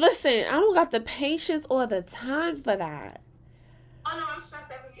 listen, I don't got the patience or the time for that. Oh no, I'm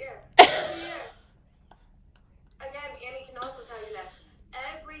stressed every year. Every year. Again, Annie can also tell you that.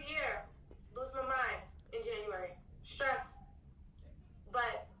 Every year, lose my mind in January. Stressed.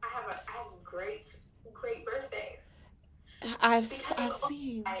 But I have great birthdays. I've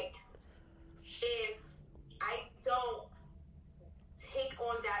seen. Like, if I don't take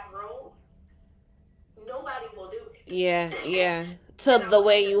on that role, nobody will do it. Yeah. to the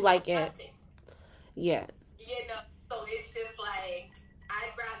way you like it. Yeah. You know, so it's just like,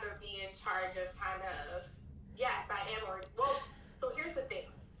 I'd rather be in charge of kind of, yes, I am. Well, so here's the thing.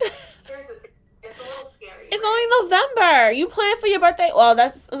 It's a little scary. It's only November. You plan for your birthday? Well,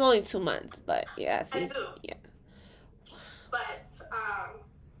 that's only 2 months, but yeah. I do. Yeah. But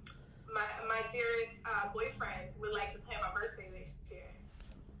my dearest boyfriend would like to plan my birthday next year.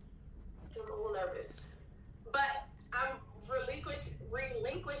 I'm a little nervous. But I'm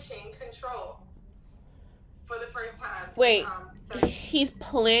relinquishing control for the first time. Wait, he's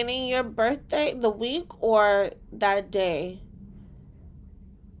planning your birthday the week or that day?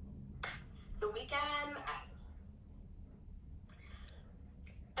 The weekend.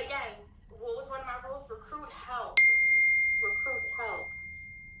 Again, what was one of my rules? Recruit help.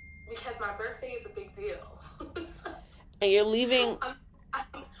 Because my birthday is a big deal. And you're leaving...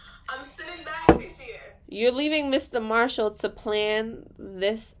 I'm sitting back this year. You're leaving Mr. Marshall to plan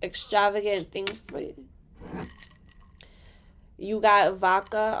this extravagant thing for you. You got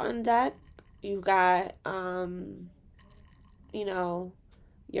vodka on deck. You got,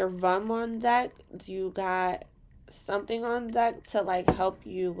 your rum on deck. You got something on deck to, like, help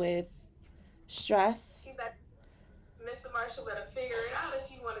you with stress. Mr. Marshall better figure it out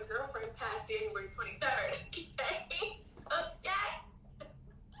if you want a girlfriend past January 23rd. Okay? Okay?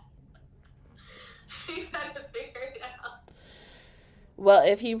 You better figure it out. Well,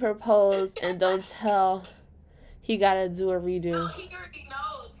 if he proposed and don't tell, he gotta do a redo. No, he already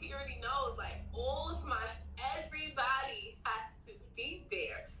knows. Like, everybody has to be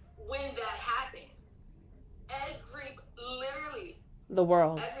there when that happens. Literally. The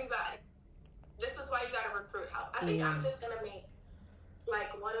world. Everybody. This is why you gotta recruit help. I think I'm just gonna make,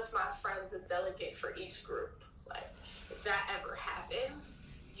 like, one of my friends a delegate for each group. Like, if that ever happens,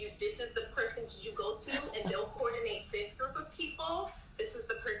 this is the person you go to, and they'll coordinate this group of people. This is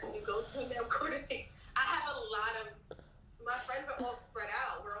the person you go to, and they'll coordinate. I have a lot of, my friends are all spread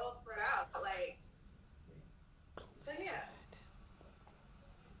out. We're all spread out. Like, so yeah.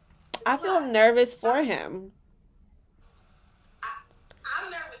 I feel nervous for him. I'm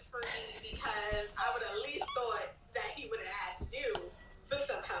nervous for me because I would at least thought that he would have asked you for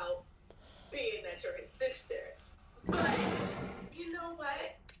some help, being that you're his sister. But, you know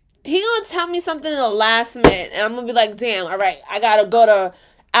what? He gonna tell me something in the last minute, and I'm gonna be like, damn, all right, I gotta go to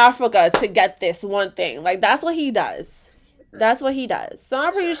Africa to get this one thing. Like, that's what he does. So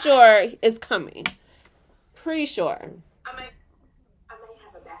I'm pretty sure it's coming. Pretty sure. I might have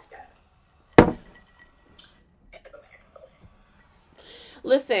a backup.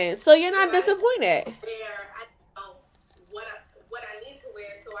 Listen, so you're not disappointed. I know what I need to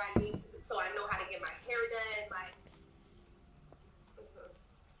wear, so I know how to get my hair done.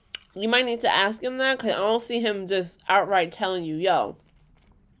 You might need to ask him that, because I don't see him just outright telling you, yo,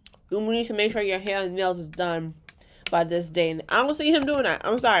 you need to make sure your hair and nails is done by this day. And I don't see him doing that.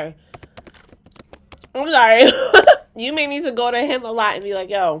 I'm sorry. You may need to go to him a lot and be like,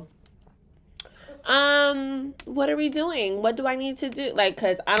 yo, what are we doing? What do I need to do? Like,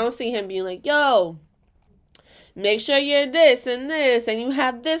 because I don't see him being like, yo, make sure you're this and you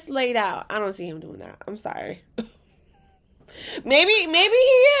have this laid out. I don't see him doing that. I'm sorry. Maybe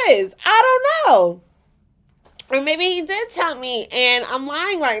he is. I don't know. Or maybe he did tell me and I'm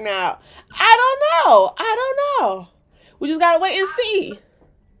lying right now. I don't know. We just gotta wait and see.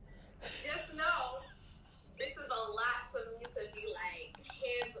 Just know, this is a lot for me to be like,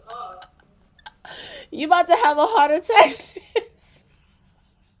 hands up. You about to have a heart attack?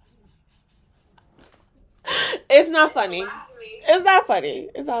 It's not funny. It's not funny.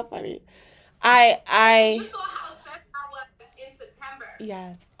 You saw how stressed I was in September.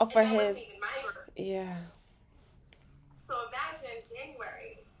 Yeah. Oh, for his. Wasn't even my birthday. Yeah. So imagine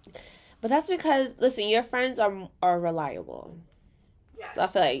January. But that's because, listen, your friends are reliable. Yeah. So I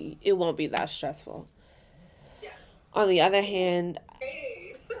feel like it won't be that stressful. Yes. On the other hand.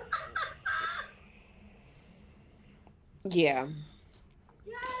 Yeah.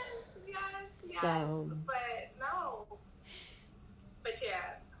 Yes. So. But no. But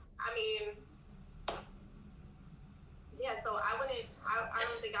yeah, I mean, yeah, so I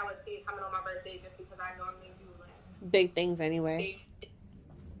don't think I would see it coming on my birthday just because I normally do like big things anyway.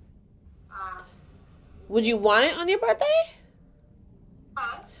 Would you want it on your birthday?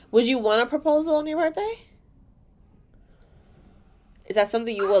 Huh? Would you want a proposal on your birthday? Is that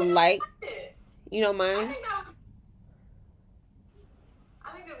something you would like? You don't mind?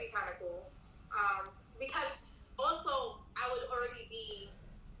 I think it would be kind of cool. Because also I would already be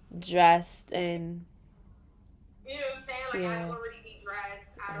dressed and... You know what I'm saying? Like, I'd already be dressed.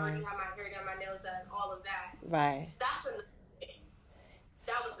 I'd already have my hair done, my nails done, all of that. Right. That's another thing.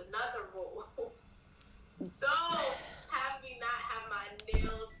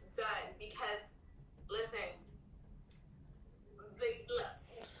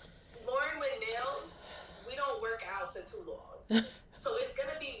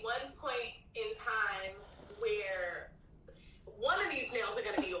 one point in time where one of these nails are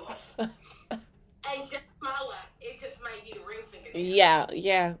gonna be off, and just my luck, it just might be the ring finger. Yeah.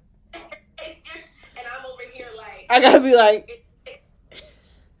 And I'm over here like, I gotta be like,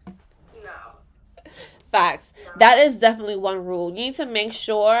 no. Facts. No. That is definitely one rule. You need to make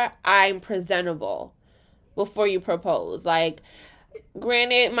sure I'm presentable before you propose. Like,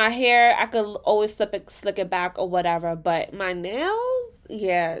 granted, my hair, I could always slick it back or whatever, but my nails,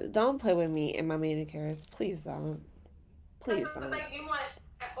 yeah, don't play with me and my manicures. Please don't. Please don't. Like, you want,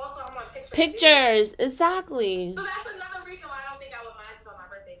 also I want pictures, exactly. So that's another reason why I don't think I would mind it on my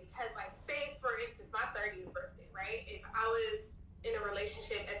birthday, because, like, say, for instance, my 30th birthday, right? If I was in a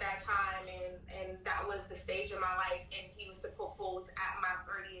relationship at that time and that was the stage of my life and he was to propose at my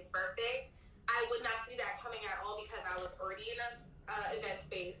 30th birthday, I would not see that coming at all, because I was already in a event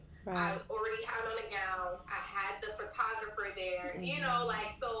space. Right. I already had on a gown. I had the photographer there. You know,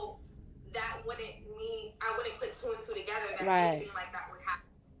 like, so that wouldn't mean, I wouldn't put two and two together that anything like that would happen.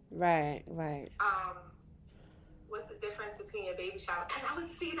 Right. What's the difference between a baby shower? Because I would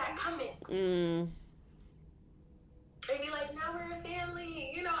see that coming. They'd be like, now we're a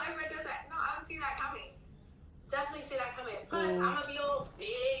family. You know, everyone does that. No, I would see that coming. Definitely see that coming. Plus, I'm going to be all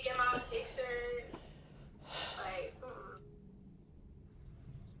big in my picture. Like,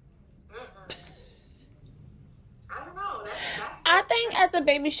 I don't know. That's I think at the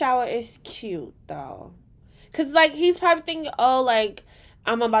baby shower is cute, though. Because, like, he's probably thinking, oh, like,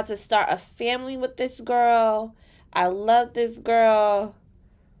 I'm about to start a family with this girl. I love this girl.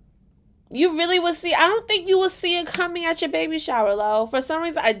 You really would see, I don't think you will see it coming at your baby shower, Lo. For some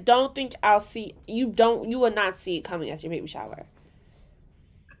reason, I don't think you will not see it coming at your baby shower.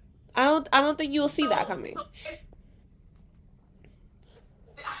 I don't think you will see that coming.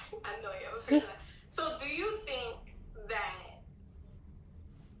 I know you. So do you think that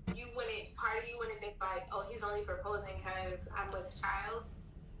part of you wouldn't think like, oh, he's only proposing because I'm with child?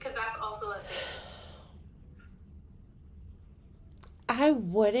 Because that's also a thing. I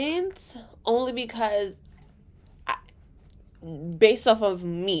wouldn't, only because based off of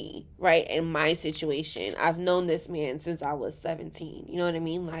me, right, in my situation, I've known this man since I was 17. You know what I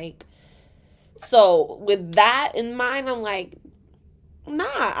mean? Like, so with that in mind, I'm like, nah,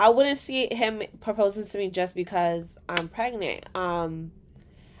 I wouldn't see him proposing to me just because I'm pregnant.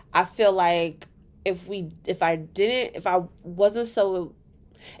 I feel like if I didn't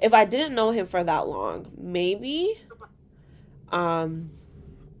know him for that long, maybe,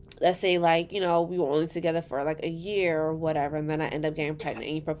 let's say, like, you know, we were only together for like a year or whatever, and then I end up getting pregnant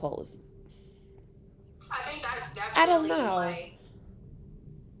and he proposed. I think that's definitely, I don't know. Like,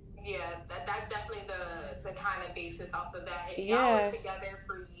 yeah, that's definitely the kind of basis off of that. If y'all were together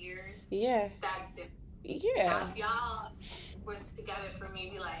for years, that's different. Yeah. Now, if y'all was together for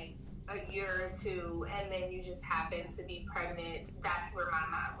maybe like a year or two, and then you just happen to be pregnant, that's where my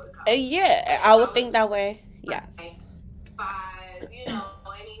mind would come. Yeah, I would think that way. Yes. 5, you know,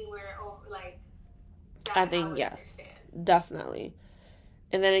 anywhere over, like, that I think, yes, understand. Definitely.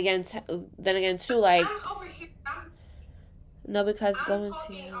 And then again, too, like, I'm over here. no, because I'm going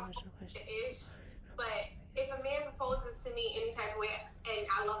talking to ish, but if a man proposes to me any type of way, and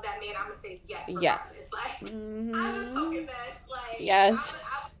I love that man, I'm gonna say yes. Regardless. Like, I'm just talking best. Like, yes.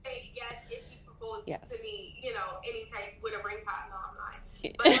 I would say yes if he proposed to me, you know, any type with a ring pop. No, I'm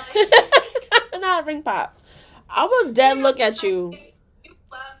lying. But like, not a ring pop. I will dead look at you. If you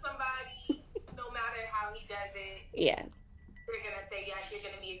love somebody, no matter how he does it, yeah, you're gonna say yes. You're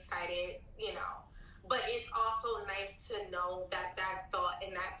gonna be excited, you know. But it's also nice to know that thought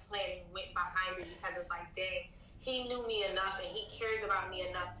and that planning went behind it, because it's like, dang, he knew me enough and he cares about me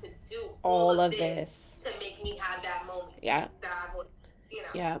enough to do all of this to make me have that moment. Yeah. That I would, you know.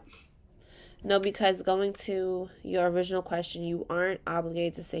 Yeah. No, because going to your original question, you aren't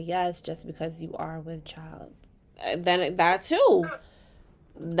obligated to say yes just because you are with child. Then that too.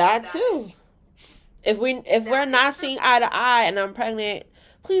 If we're not seeing eye to eye and I'm pregnant,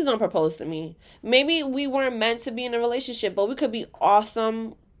 please don't propose to me. Maybe we weren't meant to be in a relationship, but we could be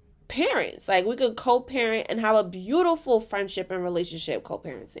awesome parents. Like, we could co-parent and have a beautiful friendship and relationship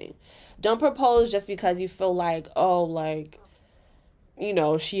co-parenting. Don't propose just because you feel like, oh, like, you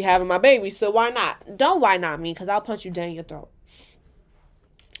know, she having my baby, so why not? Don't why not me, because I'll punch you down your throat.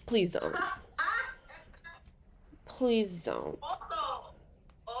 Please don't. Please don't. Also,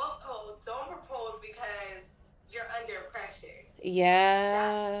 don't propose because you're under pressure.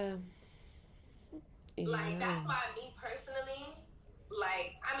 Yeah. Like, that's why me personally,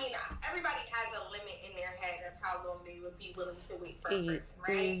 like, I mean, everybody has a limit in their head of how long they would be willing to wait for a person,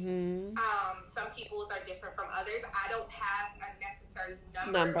 right? Mm-hmm. Some people's are different from others. I don't have a necessary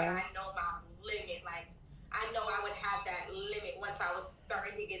number, but I know my limit. Like, I know I would have that limit once I was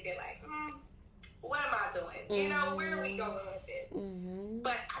starting to get there, like, what am I doing? You know, where are we going with this?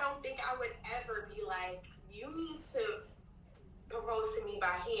 But I don't think I would ever be like, you need to propose to me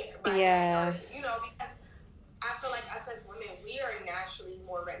by here. By that, or, you know, because I feel like us as women, we are naturally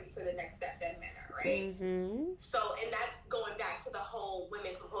more ready for the next step than men are, right? So, and that's going back to the whole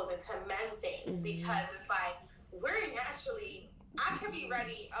women proposing to men thing, because it's like, we're naturally, I could be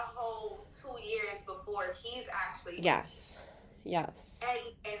ready a whole 2 years before he's actually ready. Yes.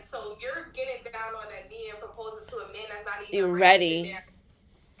 And so you're getting down on a knee and proposing to a man that's not even you're ready.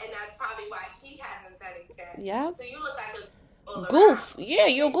 And that's probably why he hasn't said it yet. Yeah. So you look like a goof. Yeah,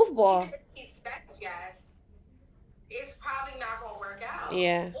 you're a goofball. Even if he says yes, it's probably not going to work out.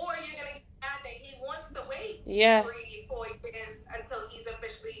 Yeah. Or you're going to get mad that he wants to wait 3-4 years until he's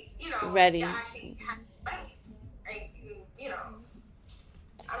officially, you know, ready. Actually ready. Like, you know,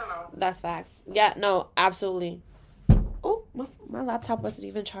 I don't know. That's facts. Yeah, no, absolutely. Oh, my laptop wasn't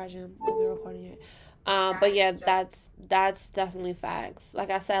even charging when we were recording it. But yeah, that's definitely facts. Like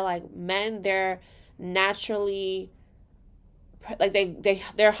I said, like men, they're naturally, like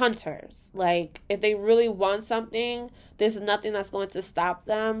they're hunters. Like if they really want something, there's nothing that's going to stop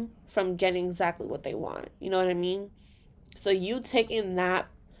them from getting exactly what they want. You know what I mean? So you taking that,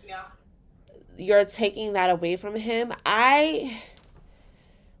 you're taking that away from him.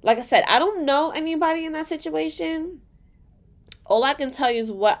 Like I said, I don't know anybody in that situation. All I can tell you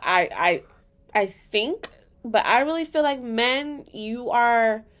is what I think, but I really feel like men, you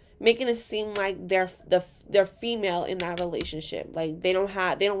are making it seem like they're female in that relationship. Like they don't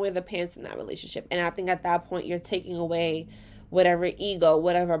wear the pants in that relationship. And I think at that point you're taking away whatever ego,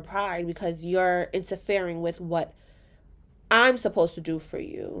 whatever pride, because you're interfering with what I'm supposed to do for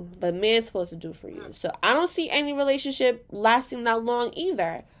you, the man's supposed to do for you. So I don't see any relationship lasting that long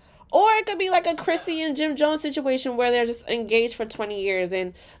either. Or it could be like a Chrissy and Jim Jones situation where they're just engaged for 20 years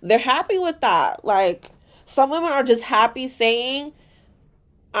and they're happy with that. Like, some women are just happy saying,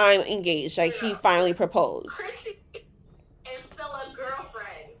 I'm engaged. Like, he finally proposed. Chrissy is still a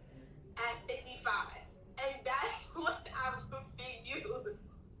girlfriend at 55. And that's what I refuse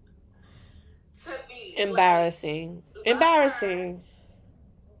to be. Embarrassing. Like, embarrassing. Her,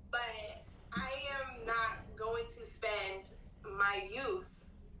 but I am not going to spend my youth,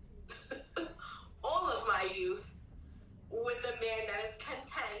 all of my youth, with a man that is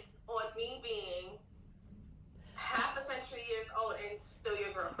content on me being half a century years old and still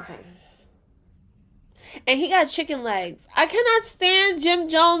your girlfriend. Okay. And he got chicken legs. I cannot stand Jim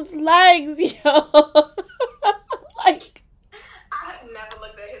Jones' legs, yo. Like, I have never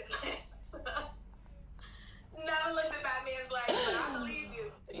looked at his legs. Never looked at that man's legs, but I believe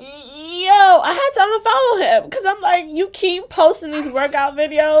you. Yo, I had to unfollow him because I'm like, you keep posting these workout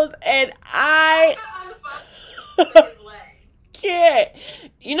videos and I can't.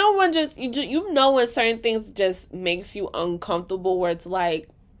 You know when you know when certain things just makes you uncomfortable, where it's like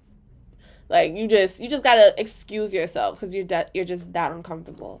you just gotta excuse yourself because you're just that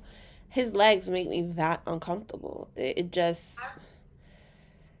uncomfortable. His legs make me that uncomfortable. It just.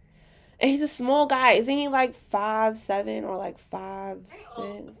 And he's a small guy. Isn't he like 5'7" or like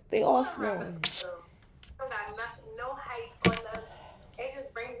 5'6"? They all small. No height on them. It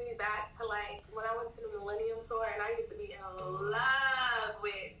just brings me back to like when I went to the Millennial tour, and I used to be in love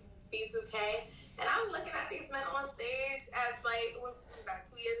with B2K. And I'm looking at these men on stage as like about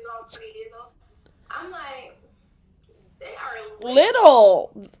 2 years ago, I was 20 years old. I'm like, they are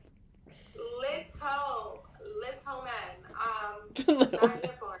little men. Not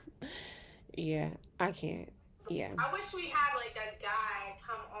here for it. Yeah, I can't. Yeah. I wish we had like a guy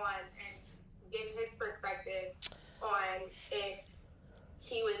come on and give his perspective on if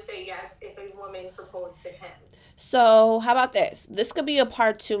he would say yes if a woman proposed to him. So how about this? This could be a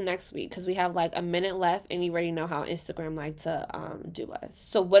part 2 next week because we have like a minute left, and you already know how Instagram like to do us.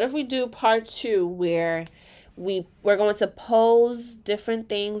 So what if we do part 2 where we're going to pose different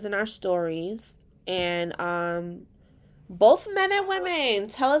things in our stories, and both men and women,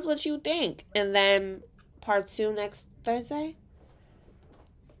 tell us what you think. And then part 2 next Thursday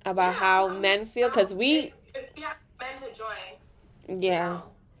about how men feel. Because we have men to join. Yeah.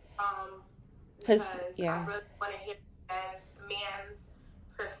 Because I really want to hear man's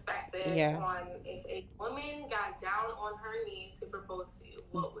perspective on if a woman got down on her knees to propose to you,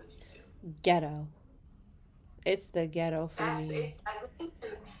 what would you do? Ghetto. It's the ghetto for me. It doesn't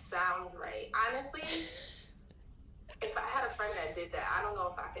even sound right. Honestly, If I had a friend that did that, I don't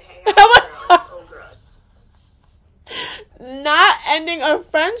know if I could hang out with girls. Not ending a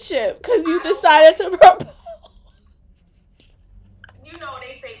friendship because you decided to propose. You know,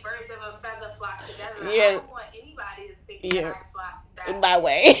 they say birds of a feather flock together. Yeah. I don't want anybody to think that I flock that my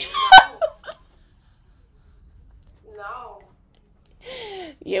way. No.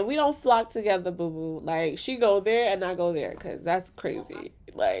 Yeah, we don't flock together, boo-boo. Like, she go there and I go there because that's crazy.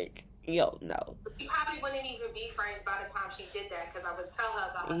 Like, yo, no. We probably wouldn't even be friends by the time she did that because I would tell her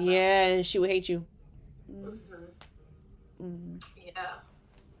about myself. Yeah, and she would hate you. Yeah.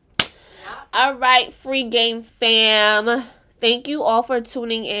 All right, free game fam. Thank you all for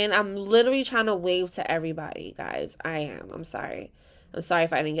tuning in. I'm literally trying to wave to everybody, guys. I am. I'm sorry. I'm sorry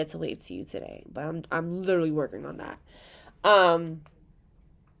if I didn't get to wave to you today, but I'm literally working on that.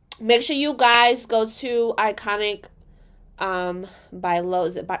 Make sure you guys go to iconic by Lo,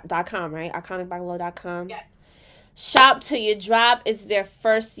 is it .com, right? iconicbylo.com. Yeah. Shop till you drop. It's their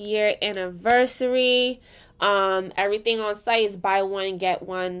first year anniversary. Everything on site is buy one get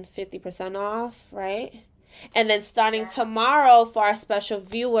one 50% off, right? And then starting tomorrow for our special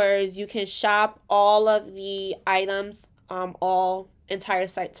viewers, you can shop all of the items, all entire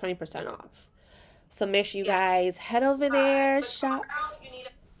site 20% off. So make sure you guys head over there, shop. You need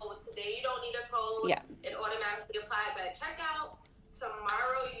a code. Today you don't need a code. Yeah. It automatically applies at checkout.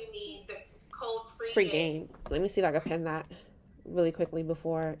 Tomorrow you need the code free game. Let me see if I can pin that really quickly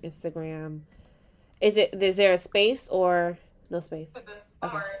before Instagram. Is there a space or no space?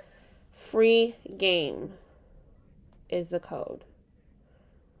 Okay. Free game is the code.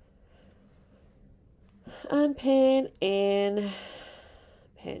 Unpin and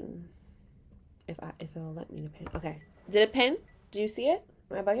pin. If it'll let me to pin. Okay. Did it pin? Do you see it?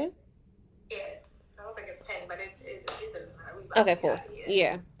 Am I bugging? Yeah. I don't think it's pinned, but it doesn't matter. Okay, cool.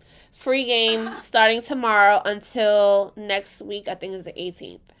 Yeah. Free game starting tomorrow until next week. I think it's the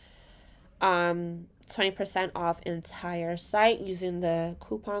 18th. 20% off entire site using the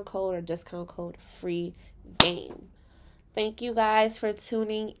coupon code or discount code free game. Thank you guys for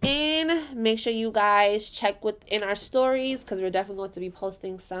tuning in. Make sure you guys check within our stories because we're definitely going to be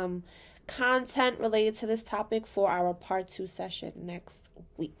posting some content related to this topic for our part 2 session next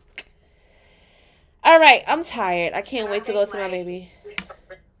week. All right, I'm tired. I can't wait to go see my baby.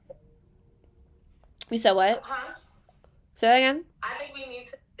 You said what? Say that again? I think we need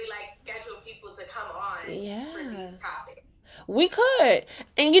to schedule people to come on for these topics. We could.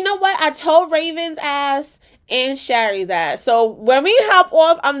 And you know what? I told Raven's ass and Sherry's ass. So when we hop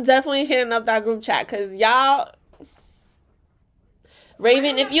off, I'm definitely hitting up that group chat because y'all...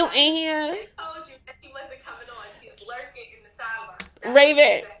 Raven, if you in here... I told you that she wasn't coming on. She's lurking in the sideline.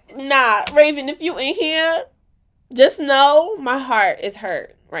 Raven, if you in here, just know my heart is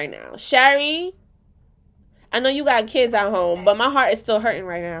hurt right now. Sherry, I know you got kids at home, but my heart is still hurting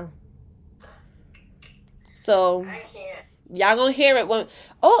right now. So, I can't. Y'all gonna hear it when...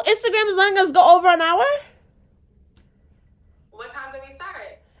 Oh, Instagram is letting us go over an hour? What time did we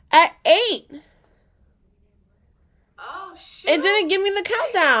start? At 8. Oh, shoot. It didn't give me the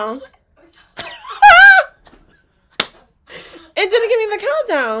countdown. It didn't give me the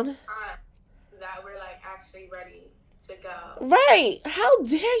countdown. That we're actually ready to go. Right. How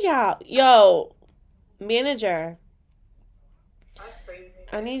dare y'all? Yo, manager. That's crazy.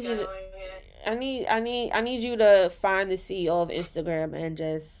 I need you to... I need you to find the CEO of Instagram and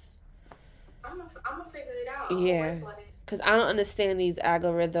just... I'm gonna figure it out. Yeah. Because I don't understand these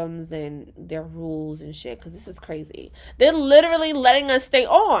algorithms and their rules and shit. Because this is crazy. They're literally letting us stay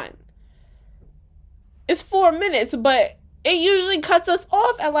on. It's 4 minutes, but it usually cuts us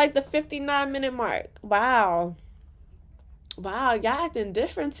off at the 59-minute mark. Wow. Wow, y'all acting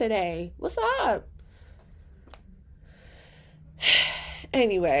different today. What's up?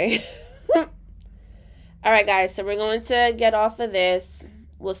 Anyway. All right, guys. So we're going to get off of this.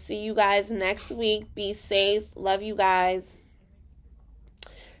 We'll see you guys next week. Be safe. Love you guys.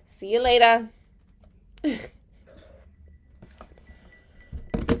 See you later.